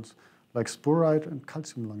cyclones, like spurite and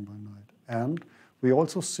calcium langbeinite. And we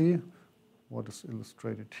also see what is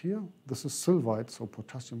illustrated here. This is sylvite, so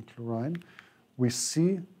potassium chlorine. We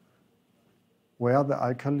see where the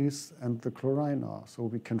alkalis and the chlorine are. So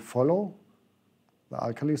we can follow the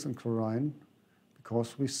alkalis and chlorine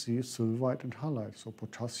because we see sylvite and halite, so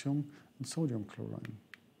potassium and sodium chlorine.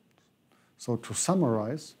 So to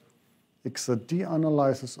summarize, XRD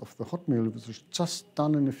analysis of the hot meal, which is just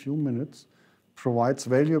done in a few minutes, provides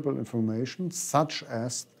valuable information such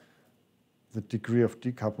as the degree of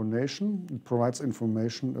decarbonation. It provides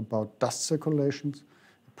information about dust circulations.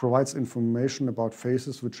 It provides information about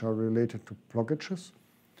phases which are related to blockages.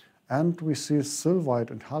 And we see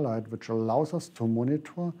sylvite and halite, which allows us to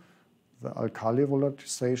monitor the alkali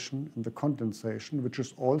volatilization and the condensation, which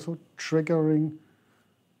is also triggering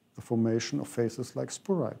the formation of phases like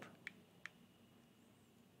spurite.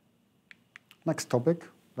 Next topic,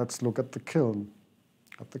 let's look at the kiln,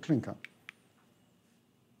 at the clinker.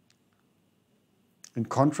 In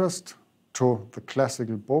contrast to the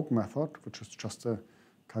classical Bogue method, which is just a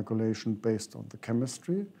calculation based on the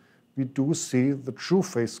chemistry, we do see the true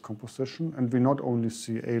phase composition, and we not only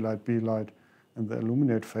see A-light, B-light, and the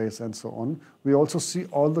illuminate phase and so on, we also see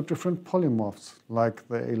all the different polymorphs, like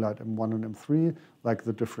the A-light M1 and M3, like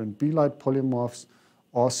the different B-light polymorphs,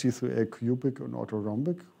 or C3A cubic and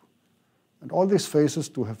orthorhombic. And all these phases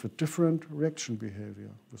do have a different reaction behavior.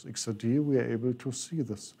 With XRD, we are able to see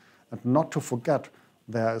this. And not to forget,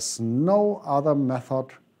 there is no other method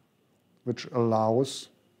which allows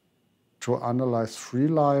to analyze free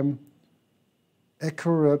lime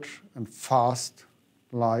accurate and fast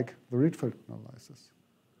like the Rietveld analysis.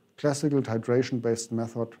 Classical titration-based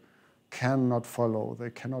method cannot follow, they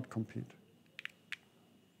cannot compete.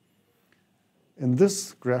 In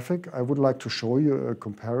this graphic, I would like to show you a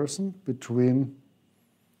comparison between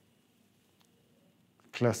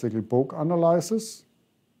classical Bogue analysis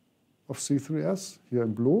of C3S, here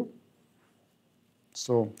in blue,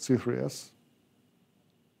 so C3S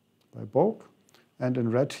by Bogue, and in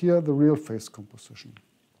red here, the real phase composition.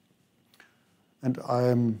 And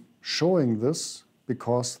I'm showing this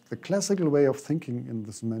because the classical way of thinking in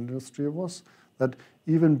the cement industry was that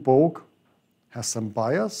even Bogue has some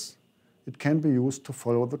bias. It can be used to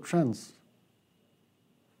follow the trends.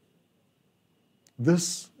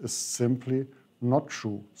 This is simply not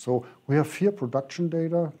true. So we have here production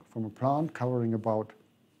data from a plant covering about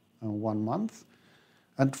 1 month.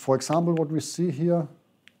 And for example, what we see here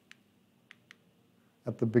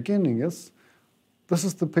at the beginning is, this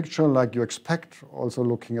is the picture like you expect, also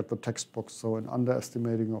looking at the textbook, so an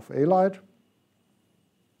underestimating of A-light.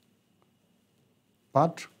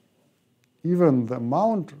 But even the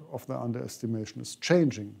amount of the underestimation is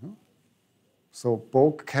changing. So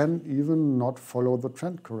Bogue can even not follow the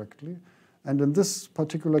trend correctly. And in this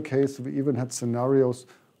particular case, we even had scenarios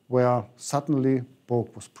where suddenly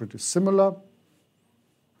Bogue was pretty similar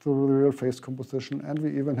to the real phase composition, and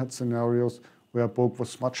we even had scenarios where Bogue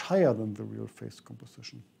was much higher than the real phase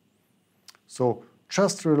composition. So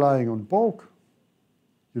just relying on Bogue,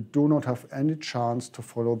 you do not have any chance to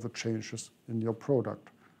follow the changes in your product.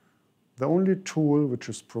 The only tool which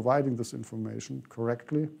is providing this information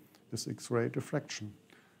correctly is X-ray diffraction.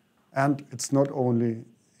 And it's not only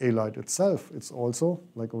A-light itself, it's also,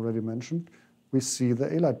 like already mentioned, we see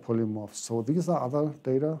the A-light polymorphs. So these are other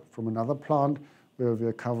data from another plant where we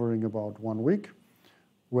are covering about 1 week,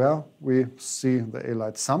 where we see the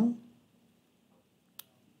A-light sum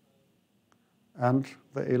and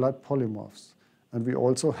the A-light polymorphs. And we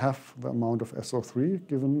also have the amount of SO3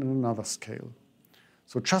 given in another scale.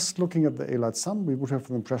 So just looking at the A-light sum, we would have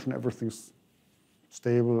the impression everything's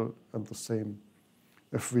stable and the same.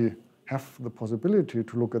 If we have the possibility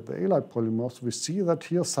to look at the A-light polymorphs, we see that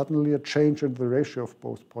here suddenly a change in the ratio of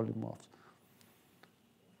both polymorphs.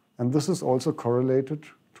 And this is also correlated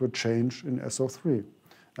to a change in SO3.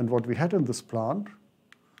 And what we had in this plant,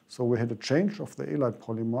 so we had a change of the A-light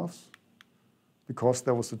polymorphs because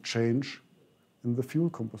there was a change in the fuel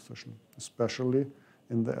composition, especially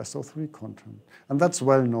in the SO3 content. And that's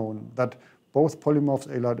well known that both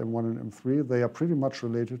polymorphs A-light M1 and M3, they are pretty much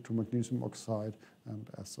related to magnesium oxide and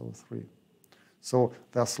SO3. So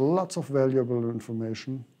there's lots of valuable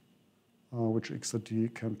information which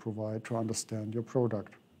XRD can provide to understand your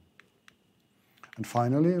product. And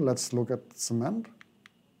finally, let's look at cement.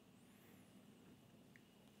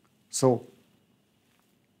 So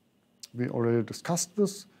we already discussed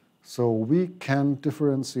this. So we can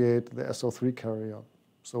differentiate the SO3 carrier.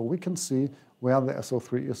 So we can see where the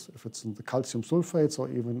SO3 is, if it's in the calcium sulfates or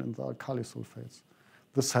even in the alkali sulfates.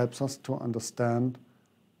 This helps us to understand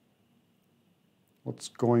what's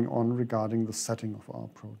going on regarding the setting of our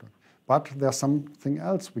product. But there's something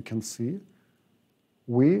else we can see.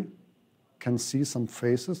 We can see some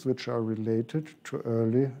phases which are related to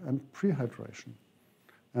early and prehydration.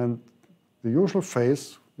 And the usual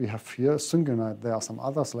phase we have here is syngenite. There are some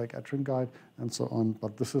others like ettringite and so on,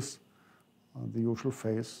 but this is the usual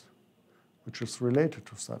phase which is related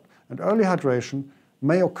to that. And early hydration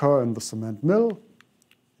may occur in the cement mill,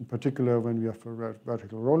 in particular when we have a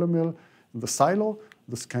vertical roller mill. In the silo,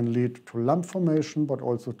 this can lead to lump formation, but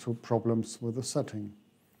also to problems with the setting.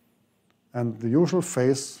 And the usual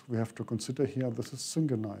phase we have to consider here, this is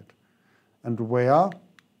syngenite. And where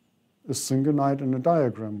is syngenite in a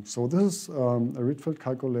diagram? So this is a Rietveld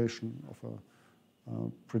calculation of a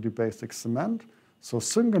pretty basic cement. So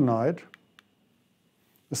syngenite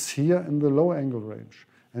is here in the low angle range.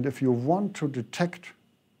 And if you want to detect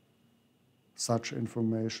such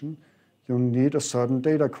information, you need a certain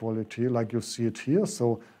data quality, like you see it here.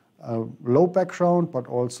 So low background, but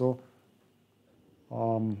also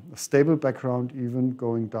a stable background, even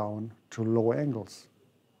going down to low angles.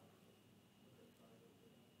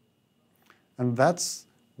 And that's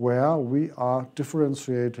where we are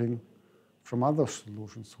differentiating from other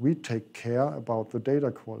solutions. We take care about the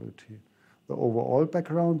data quality, the overall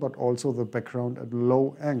background, but also the background at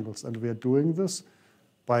low angles. And we are doing this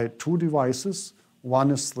by 2 devices.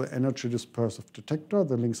 One is the energy dispersive detector,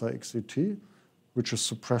 the Lynxer XCT, which is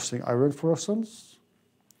suppressing iron fluorescence,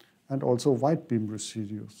 and also white beam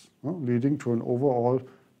residues, leading to an overall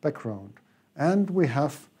background. And we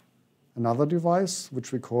have another device,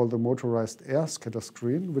 which we call the motorized air scatter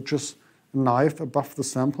screen, which is a knife above the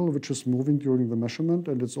sample, which is moving during the measurement,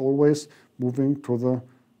 and it's always moving to the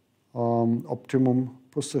optimum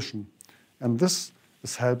position. And this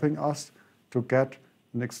is helping us to get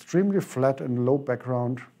an extremely flat and low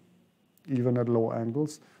background, even at low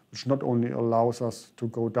angles, which not only allows us to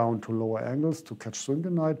go down to lower angles to catch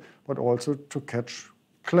syngenite, but also to catch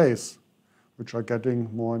clays, which are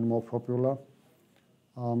getting more and more popular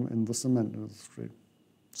in the cement industry.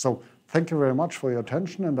 So thank you very much for your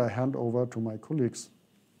attention, and I hand over to my colleagues.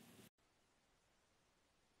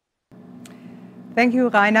 Thank you,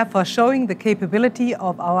 Rainer, for showing the capability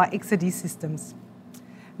of our XRD systems.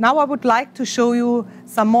 Now I would like to show you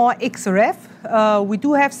some more XRF. We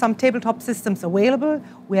do have some tabletop systems available.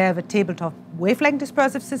 We have a tabletop wavelength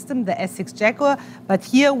dispersive system, the S6 Jaguar, but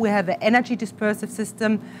here we have an energy dispersive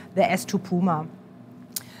system, the S2 Puma.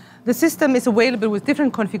 The system is available with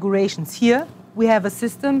different configurations. Here we have a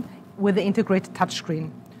system with an integrated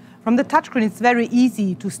touchscreen. From the touchscreen, it's very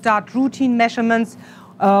easy to start routine measurements.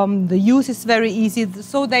 The use is very easy,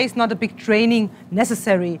 so there is not a big training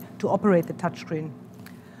necessary to operate the touchscreen.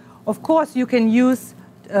 Of course, you can use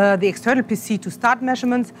the external PC to start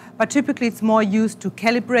measurements, but typically it's more used to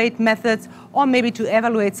calibrate methods or maybe to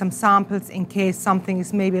evaluate some samples in case something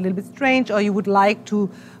is maybe a little bit strange or you would like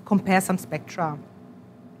to compare some spectra.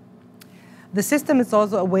 The system is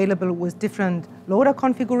also available with different loader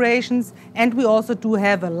configurations, and we also do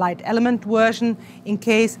have a light element version in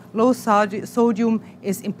case low sodium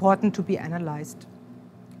is important to be analyzed.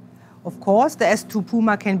 Of course, the S2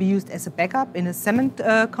 Puma can be used as a backup in a cement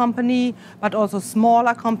company, but also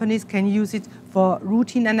smaller companies can use it for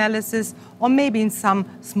routine analysis, or maybe in some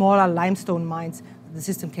smaller limestone mines, the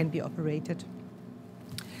system can be operated.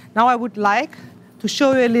 Now I would like to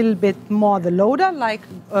show you a little bit more the loader, like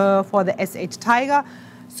for the S8 Tiger.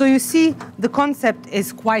 So you see the concept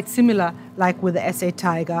is quite similar like with the S8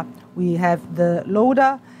 Tiger. We have the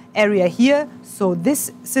loader area here. So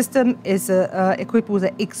this system is equipped with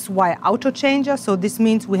an XY auto changer. So this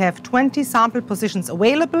means we have 20 sample positions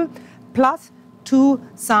available plus 2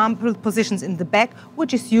 sample positions in the back,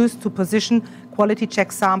 which is used to position quality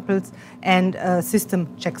check samples and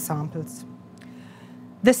system check samples.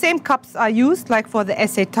 The same cups are used like for the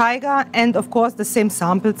S8 Tiger, and of course the same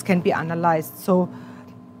samples can be analyzed. So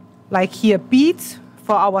like here beads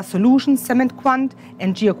for our solution cement quant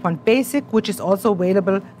and GeoQuant basic, which is also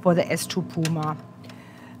available for the S2 Puma.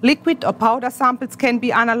 Liquid or powder samples can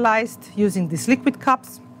be analyzed using these liquid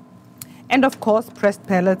cups. And of course pressed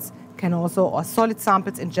pellets can also, or solid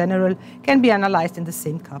samples in general, can be analyzed in the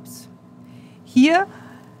same cups. Here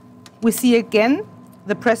we see again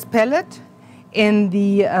the pressed pellet in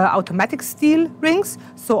the automatic steel rings.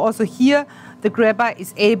 So also here the grabber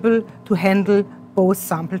is able to handle both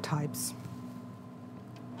sample types.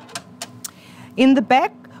 In the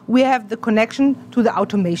back we have the connection to the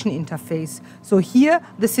automation interface. So here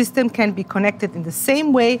the system can be connected in the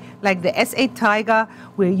same way like the S8 Tiger.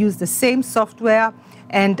 We use the same software,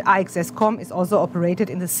 and IXS.com is also operated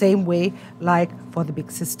in the same way like for the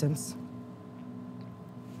big systems.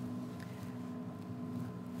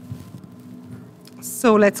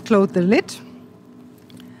 So let's close the lid.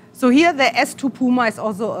 So here the S2 Puma is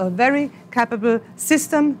also a very capable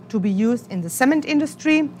system to be used in the cement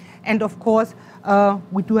industry. And of course,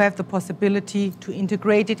 we do have the possibility to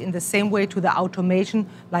integrate it in the same way to the automation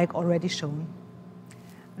like already shown.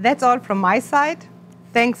 That's all from my side.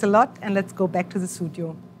 Thanks a lot, and let's go back to the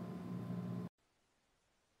studio.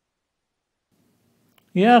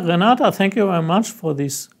 Yeah, Renata, thank you very much for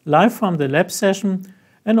this live from the lab session.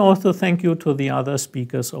 And also thank you to the other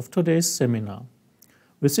speakers of today's seminar.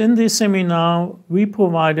 Within this seminar, we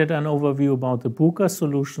provided an overview about the Bruker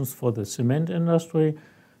solutions for the cement industry,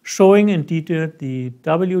 showing in detail the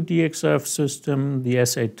WD-XRF system, the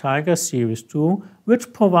S8 Tiger Series 2,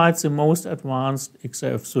 which provides the most advanced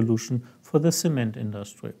XRF solution for the cement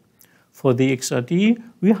industry. For the XRD,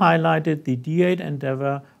 we highlighted the D8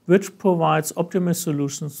 Endeavor, which provides optimal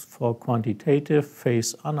solutions for quantitative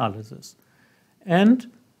phase analysis.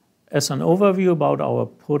 And as an overview about our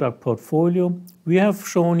product portfolio, we have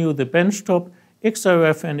shown you the benchtop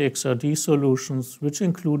XRF and XRD solutions, which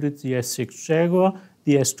included the S6 Jaguar,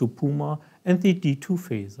 the S2 Puma, and the D2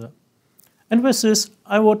 Phaser. And with this,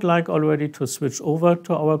 I would like already to switch over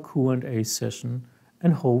to our Q&A session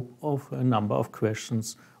and hope of a number of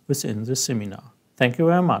questions within the seminar. Thank you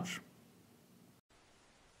very much.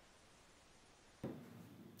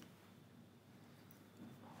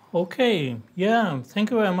 Okay, yeah,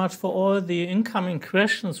 thank you very much for all the incoming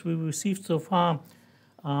questions we received so far.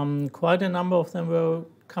 Quite a number of them were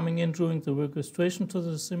coming in during the registration to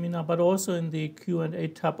the seminar, but also in the Q&A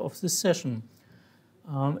tab of this session.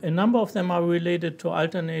 A number of them are related to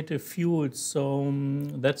alternative fuels, so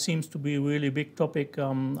that seems to be a really big topic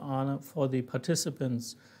for the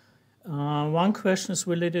participants. One question is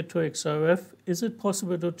related to XRF. Is it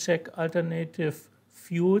possible to check alternative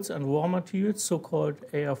fuels and raw materials, so-called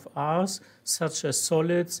AFRs, such as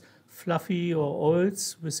solids, fluffy or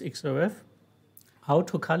oils with XRF? How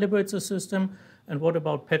to calibrate the system, and what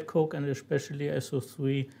about petcoke and especially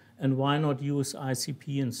SO3, and why not use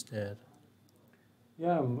ICP instead?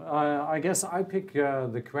 Yeah, I guess I pick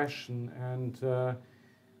the question, and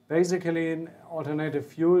basically alternative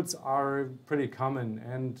fuels are pretty common,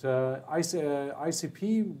 and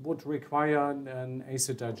ICP would require an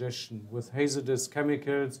acid digestion with hazardous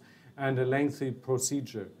chemicals and a lengthy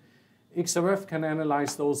procedure. XRF can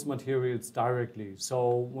analyze those materials directly.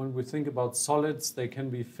 So when we think about solids, they can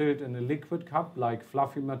be filled in a liquid cup, like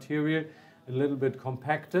fluffy material, a little bit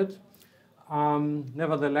compacted.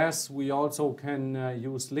 Nevertheless, we also can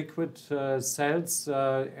use liquid cells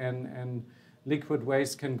and liquid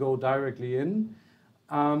waste can go directly in.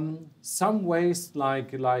 Some waste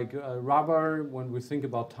like rubber, when we think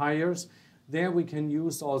about tires, there we can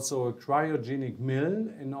use also a cryogenic mill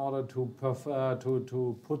in order to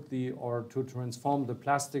transform the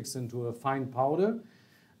plastics into a fine powder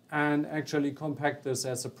and actually compact this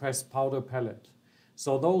as a pressed powder pellet.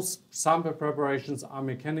 So those sample preparations are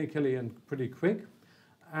mechanically and pretty quick.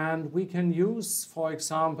 And we can use, for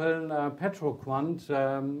example,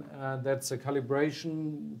 PetroQuant. That's a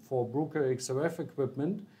calibration for Bruker XRF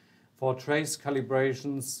equipment for trace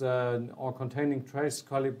calibrations or containing trace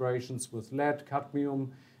calibrations with lead,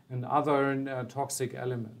 cadmium, and other toxic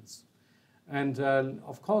elements. And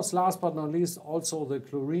of course, last but not least, also the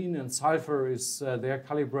chlorine and sulfur is they're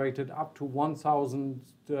calibrated up to 1,000,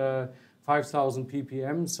 5,000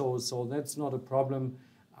 ppm. So that's not a problem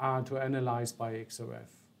to analyze by XRF.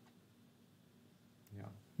 Yeah.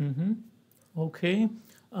 Mm-hmm. Okay.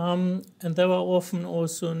 And there are often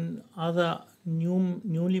also other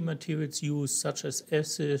newly materials used, such as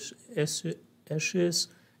ashes,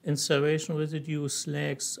 incineration residue,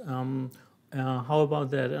 slags. How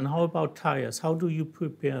about that? And how about tires? How do you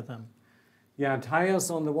prepare them? Yeah,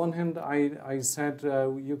 tires, on the one hand, I said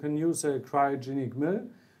you can use a cryogenic mill.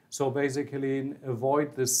 So basically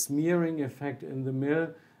avoid the smearing effect in the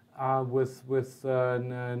mill with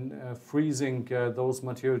freezing those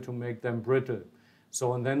materials to make them brittle.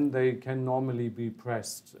 So, and then they can normally be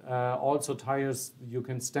pressed. Also tires, you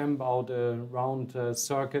can stamp out a round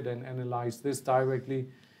circuit and analyze this directly.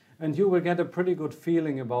 And you will get a pretty good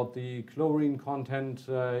feeling about the chlorine content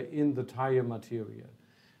in the tire material.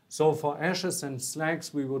 So for ashes and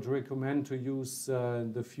slags, we would recommend to use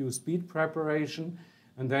the fuse bead preparation.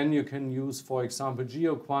 And then you can use, for example,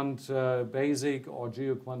 GeoQuant basic or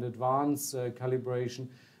GeoQuant advanced calibration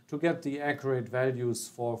to get the accurate values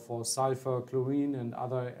for sulfur, chlorine, and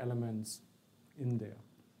other elements in there.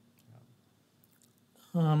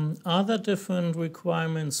 Yeah. Are there different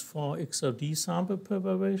requirements for XRD sample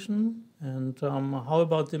preparation? And how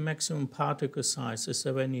about the maximum particle size? Is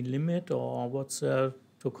there any limit, or what's there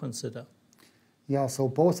to consider? Yeah, so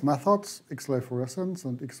both methods, X-ray fluorescence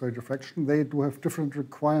and X-ray diffraction, they do have different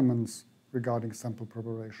requirements regarding sample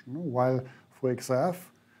preparation. While for XRF,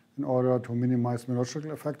 in order to minimize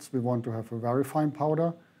mineralogical effects, we want to have a very fine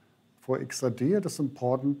powder. For XRD, it is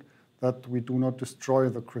important that we do not destroy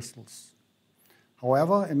the crystals.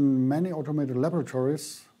 However, in many automated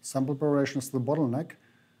laboratories, sample preparation is the bottleneck.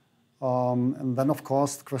 And then, of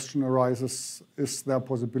course, the question arises, is there a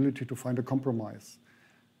possibility to find a compromise?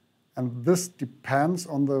 And this depends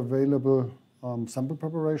on the available sample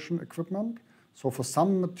preparation equipment. So for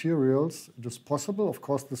some materials, it is possible. Of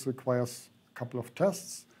course, this requires a couple of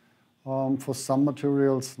tests. For some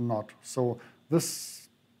materials, not. So this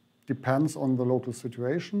depends on the local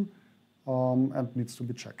situation and needs to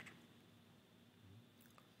be checked.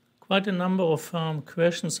 Quite a number of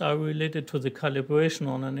questions are related to the calibration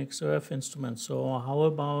on an XRF instrument. So how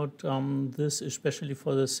about this, especially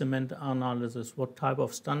for the cement analysis? What type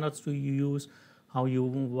of standards do you use? How you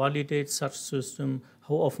validate such system?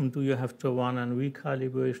 How often do you have to run and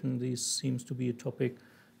recalibration? This seems to be a topic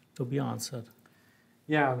to be answered.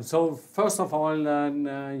 Yeah, so first of all,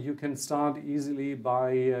 you can start easily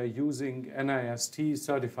by using NIST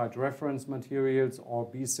certified reference materials or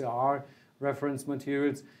BCR reference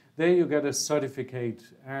materials. There you get a certificate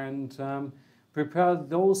and prepare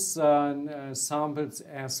those samples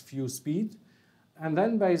as fuse bead. And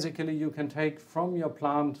then basically you can take from your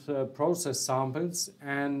plant process samples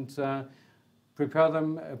and prepare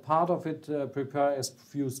them, a part of it prepare as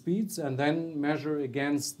fuse beads and then measure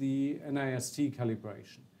against the NIST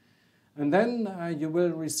calibration. And then you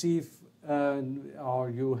will receive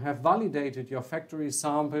or you have validated your factory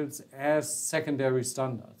samples as secondary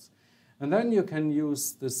standards. And then you can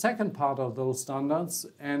use the second part of those standards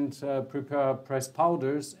and prepare pressed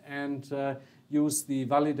powders and use the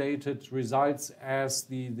validated results as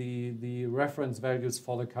the reference values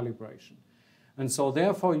for the calibration. And so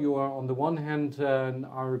therefore you are on the one hand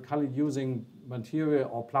are using material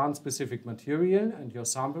or plant-specific material and your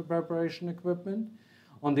sample preparation equipment.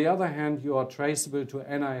 On the other hand, you are traceable to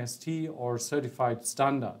NIST or certified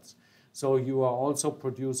standards. So you are also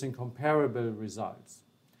producing comparable results.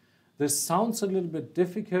 This sounds a little bit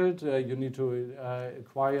difficult. You need to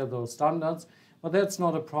acquire those standards, but that's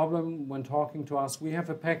not a problem when talking to us. We have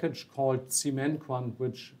a package called CementQuant,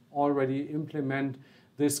 which already implement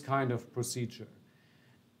this kind of procedure.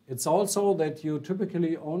 It's also that you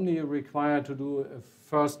typically only require to do a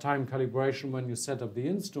first-time calibration when you set up the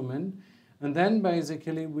instrument, and then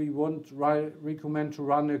basically we won't recommend to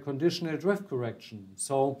run a conditional drift correction.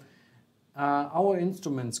 So our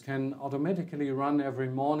instruments can automatically run every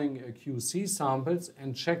morning a QC samples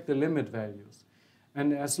and check the limit values.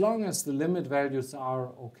 And as long as the limit values are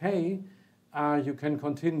okay, you can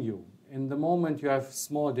continue. In the moment you have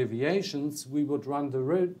small deviations, we would run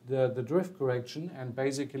the drift correction and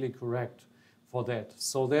basically correct for that.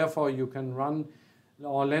 So therefore you can run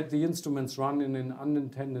or let the instruments run in an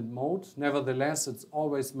unintended mode. Nevertheless, it's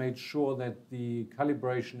always made sure that the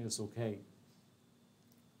calibration is okay.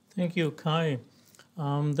 Thank you, Kai.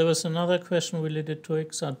 There was another question related to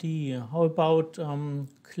XRD. How about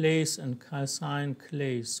clays and calcine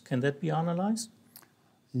clays? Can that be analyzed?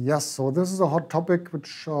 Yes, so this is a hot topic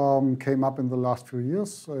which came up in the last few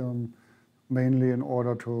years, mainly in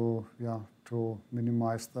order to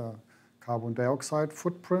minimize the carbon dioxide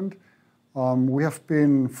footprint. We have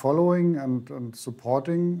been following and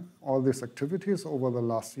supporting all these activities over the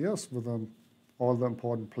last years with all the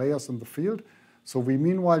important players in the field. So we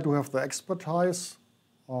meanwhile do have the expertise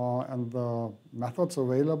and the methods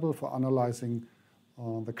available for analyzing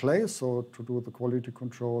the clay, so to do the quality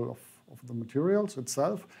control of the materials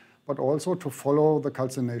itself, but also to follow the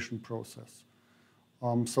calcination process.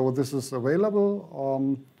 So this is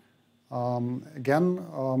available.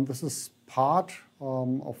 Again, this is part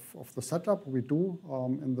of the setup we do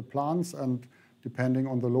in the plants, and depending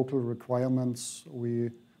on the local requirements, we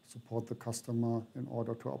support the customer in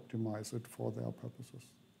order to optimize it for their purposes.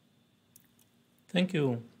 Thank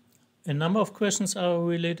you. A number of questions are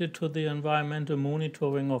related to the environmental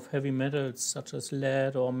monitoring of heavy metals such as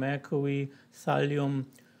lead or mercury, thallium.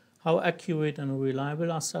 How accurate and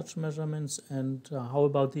reliable are such measurements, and how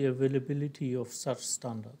about the availability of such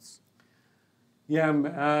standards?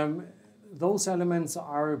 Yeah, those elements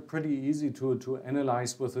are pretty easy to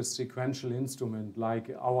analyze with a sequential instrument like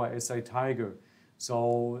our SA Tiger.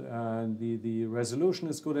 So the resolution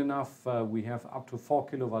is good enough. We have up to 4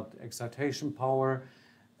 kilowatt excitation power.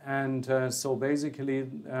 And so basically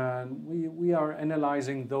we are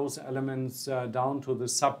analyzing those elements down to the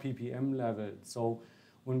sub-ppm level. So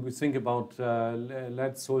when we think about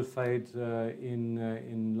lead sulfate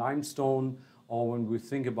in limestone, or when we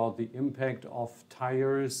think about the impact of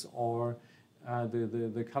tires or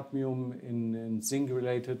the cadmium in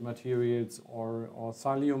zinc-related materials or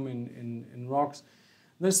thallium in rocks,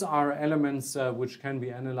 these are elements which can be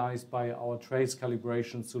analyzed by our trace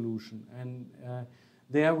calibration solution. And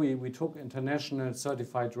there we took international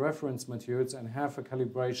certified reference materials and have a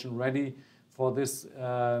calibration ready for this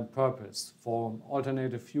purpose. For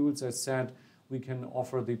alternative fuels, as said, we can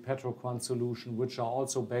offer the PetroQuant solution, which are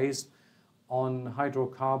also based on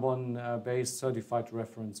hydrocarbon-based certified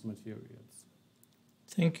reference materials.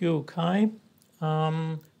 Thank you, Kai.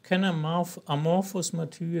 Can amorphous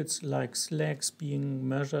materials like slags being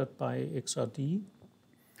measured by XRD?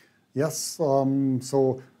 Yes,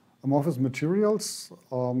 so amorphous materials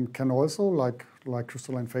can also, like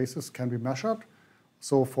crystalline phases, can be measured.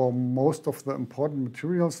 So for most of the important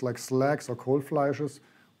materials like slags or coal flashes,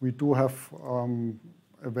 we do have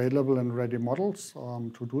available and ready models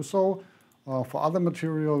to do so. For other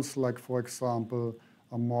materials, like for example,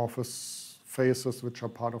 amorphous phases which are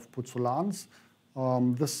part of puzzolans,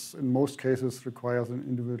 this in most cases requires an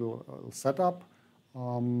individual setup,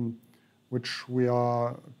 which we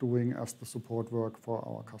are doing as the support work for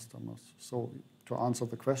our customers. So to answer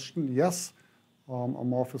the question, yes,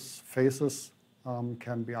 amorphous phases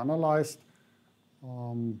can be analyzed,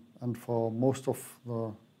 and for most of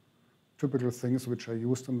the typical things which are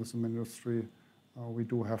used in the cement industry, we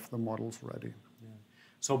do have the models ready. Yeah.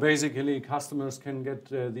 So basically customers can get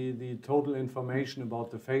the total information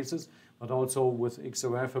about the phases, but also with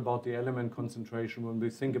XRF about the element concentration. When we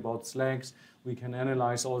think about slags, we can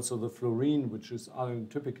analyze also the fluorine, which is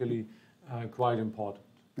typically quite important.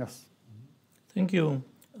 Yes. Thank you.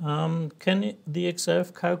 Can the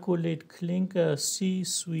XRF calculate clinker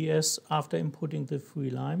C3S after inputting the free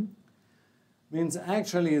lime? Means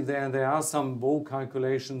actually there are some bow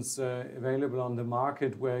calculations available on the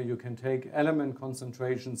market where you can take element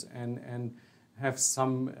concentrations and have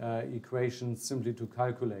some equations simply to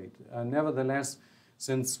calculate. Nevertheless,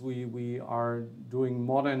 since we are doing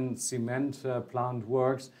modern cement plant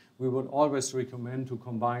works, we would always recommend to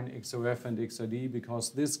combine XRF and XRD,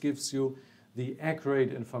 because this gives you the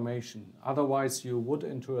accurate information. Otherwise, you would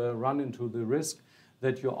run into the risk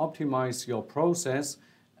that you optimize your process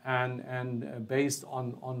and based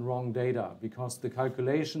on wrong data, because the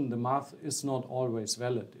calculation, the math is not always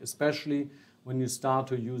valid, especially when you start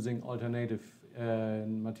to using alternative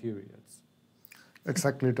materials.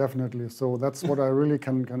 Exactly, definitely. So that's what I really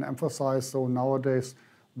can emphasize. So nowadays,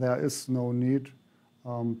 there is no need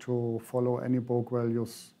to follow any bulk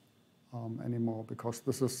values anymore, because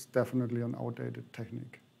this is definitely an outdated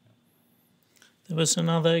technique. There was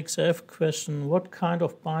another XRF question. What kind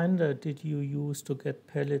of binder did you use to get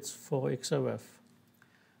pellets for XRF?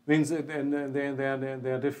 Means that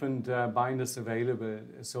there are different binders available.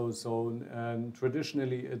 So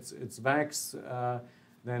traditionally it's wax.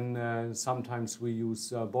 Then sometimes we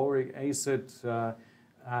use boric acid.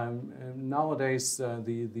 Nowadays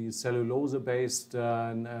the cellulose-based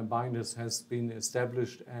binders has been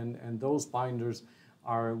established, and those binders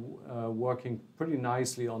are working pretty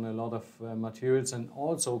nicely on a lot of materials, and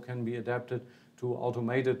also can be adapted to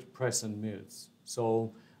automated press and mills.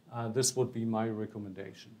 So this would be my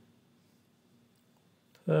recommendation.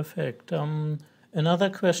 Perfect. Another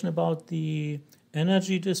question about the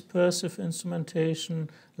energy dispersive instrumentation.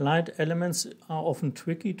 Light elements are often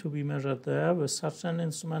tricky to be measured there with such an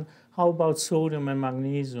instrument. How about sodium and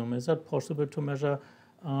magnesium? Is that possible to measure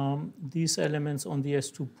these elements on the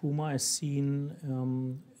S2 Puma as seen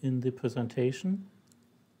in the presentation?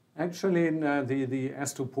 Actually, the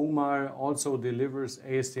S2 Puma also delivers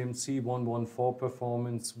ASTM C114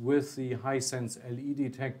 performance with the high-sense LE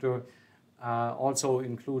detector, also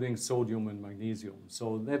including sodium and magnesium.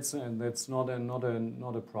 So that's not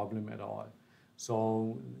a problem at all.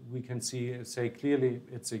 So we can say clearly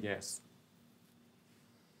it's a yes.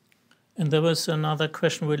 And there was another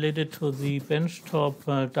question related to the benchtop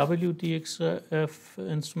WDXRF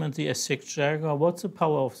instrument, the S6 Jaguar. What's the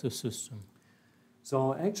power of the system?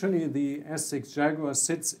 So actually the S6 Jaguar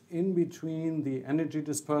sits in between the energy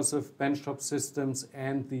dispersive benchtop systems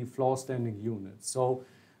and the floor standing units. So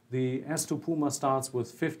the S2 Puma starts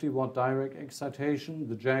with 50 watt direct excitation,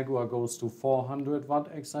 the Jaguar goes to 400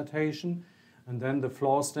 watt excitation, and then the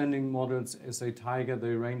floor standing models as a Tiger, they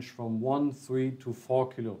range from 1, 3 to 4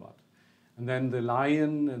 kilowatt. And then the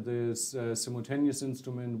Lion, this simultaneous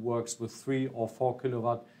instrument, works with 3 or 4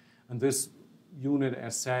 kilowatt, and this unit,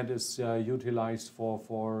 as said, is utilized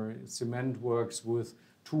for cement works with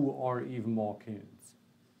 2 or even more kilns.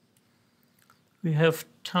 We have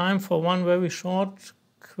time for one very short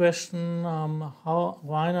question.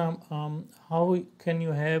 Rainer, how can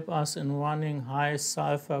you help us in running high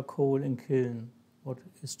sulfur coal in kiln? What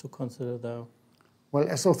is to consider there? Well,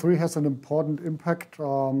 SO3 has an important impact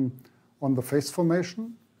on the phase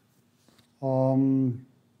formation.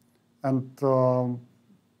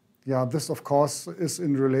 Yeah, this of course is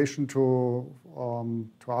in relation to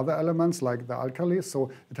other elements like the alkali.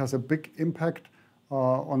 So it has a big impact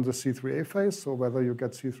on the C3A phase, so whether you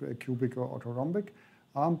get C3A cubic or orthorhombic.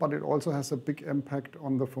 But it also has a big impact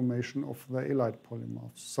on the formation of the halide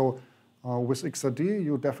polymorphs. So with XRD,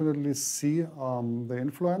 you definitely see the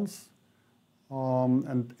influence,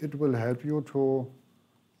 and it will help you to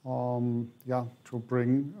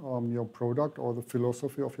bring your product or the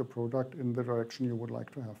philosophy of your product in the direction you would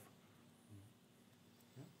like to have.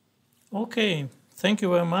 Okay, thank you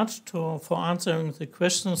very much for answering the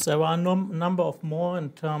questions. There are a number of more,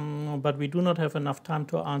 but we do not have enough time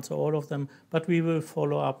to answer all of them, but we will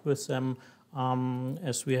follow up with them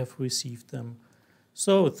as we have received them.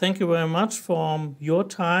 So thank you very much for your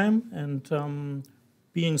time and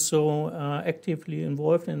being so actively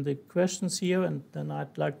involved in the questions here. And then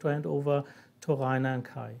I'd like to hand over to Rainer and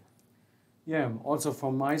Kai. Yeah, also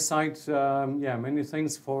from my side, many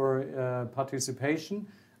thanks for participation.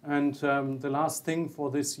 And the last thing for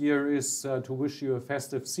this year is to wish you a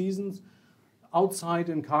festive season. Outside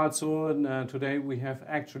in Karlsruhe, today we have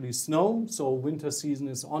actually snow, so winter season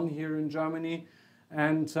is on here in Germany.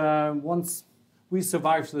 And once we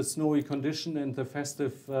survive the snowy condition and the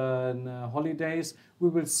festive holidays, we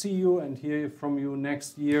will see you and hear from you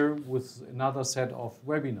next year with another set of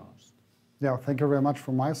webinars. Yeah, thank you very much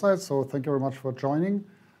from my side. So thank you very much for joining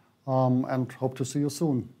and hope to see you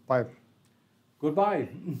soon. Bye. Goodbye.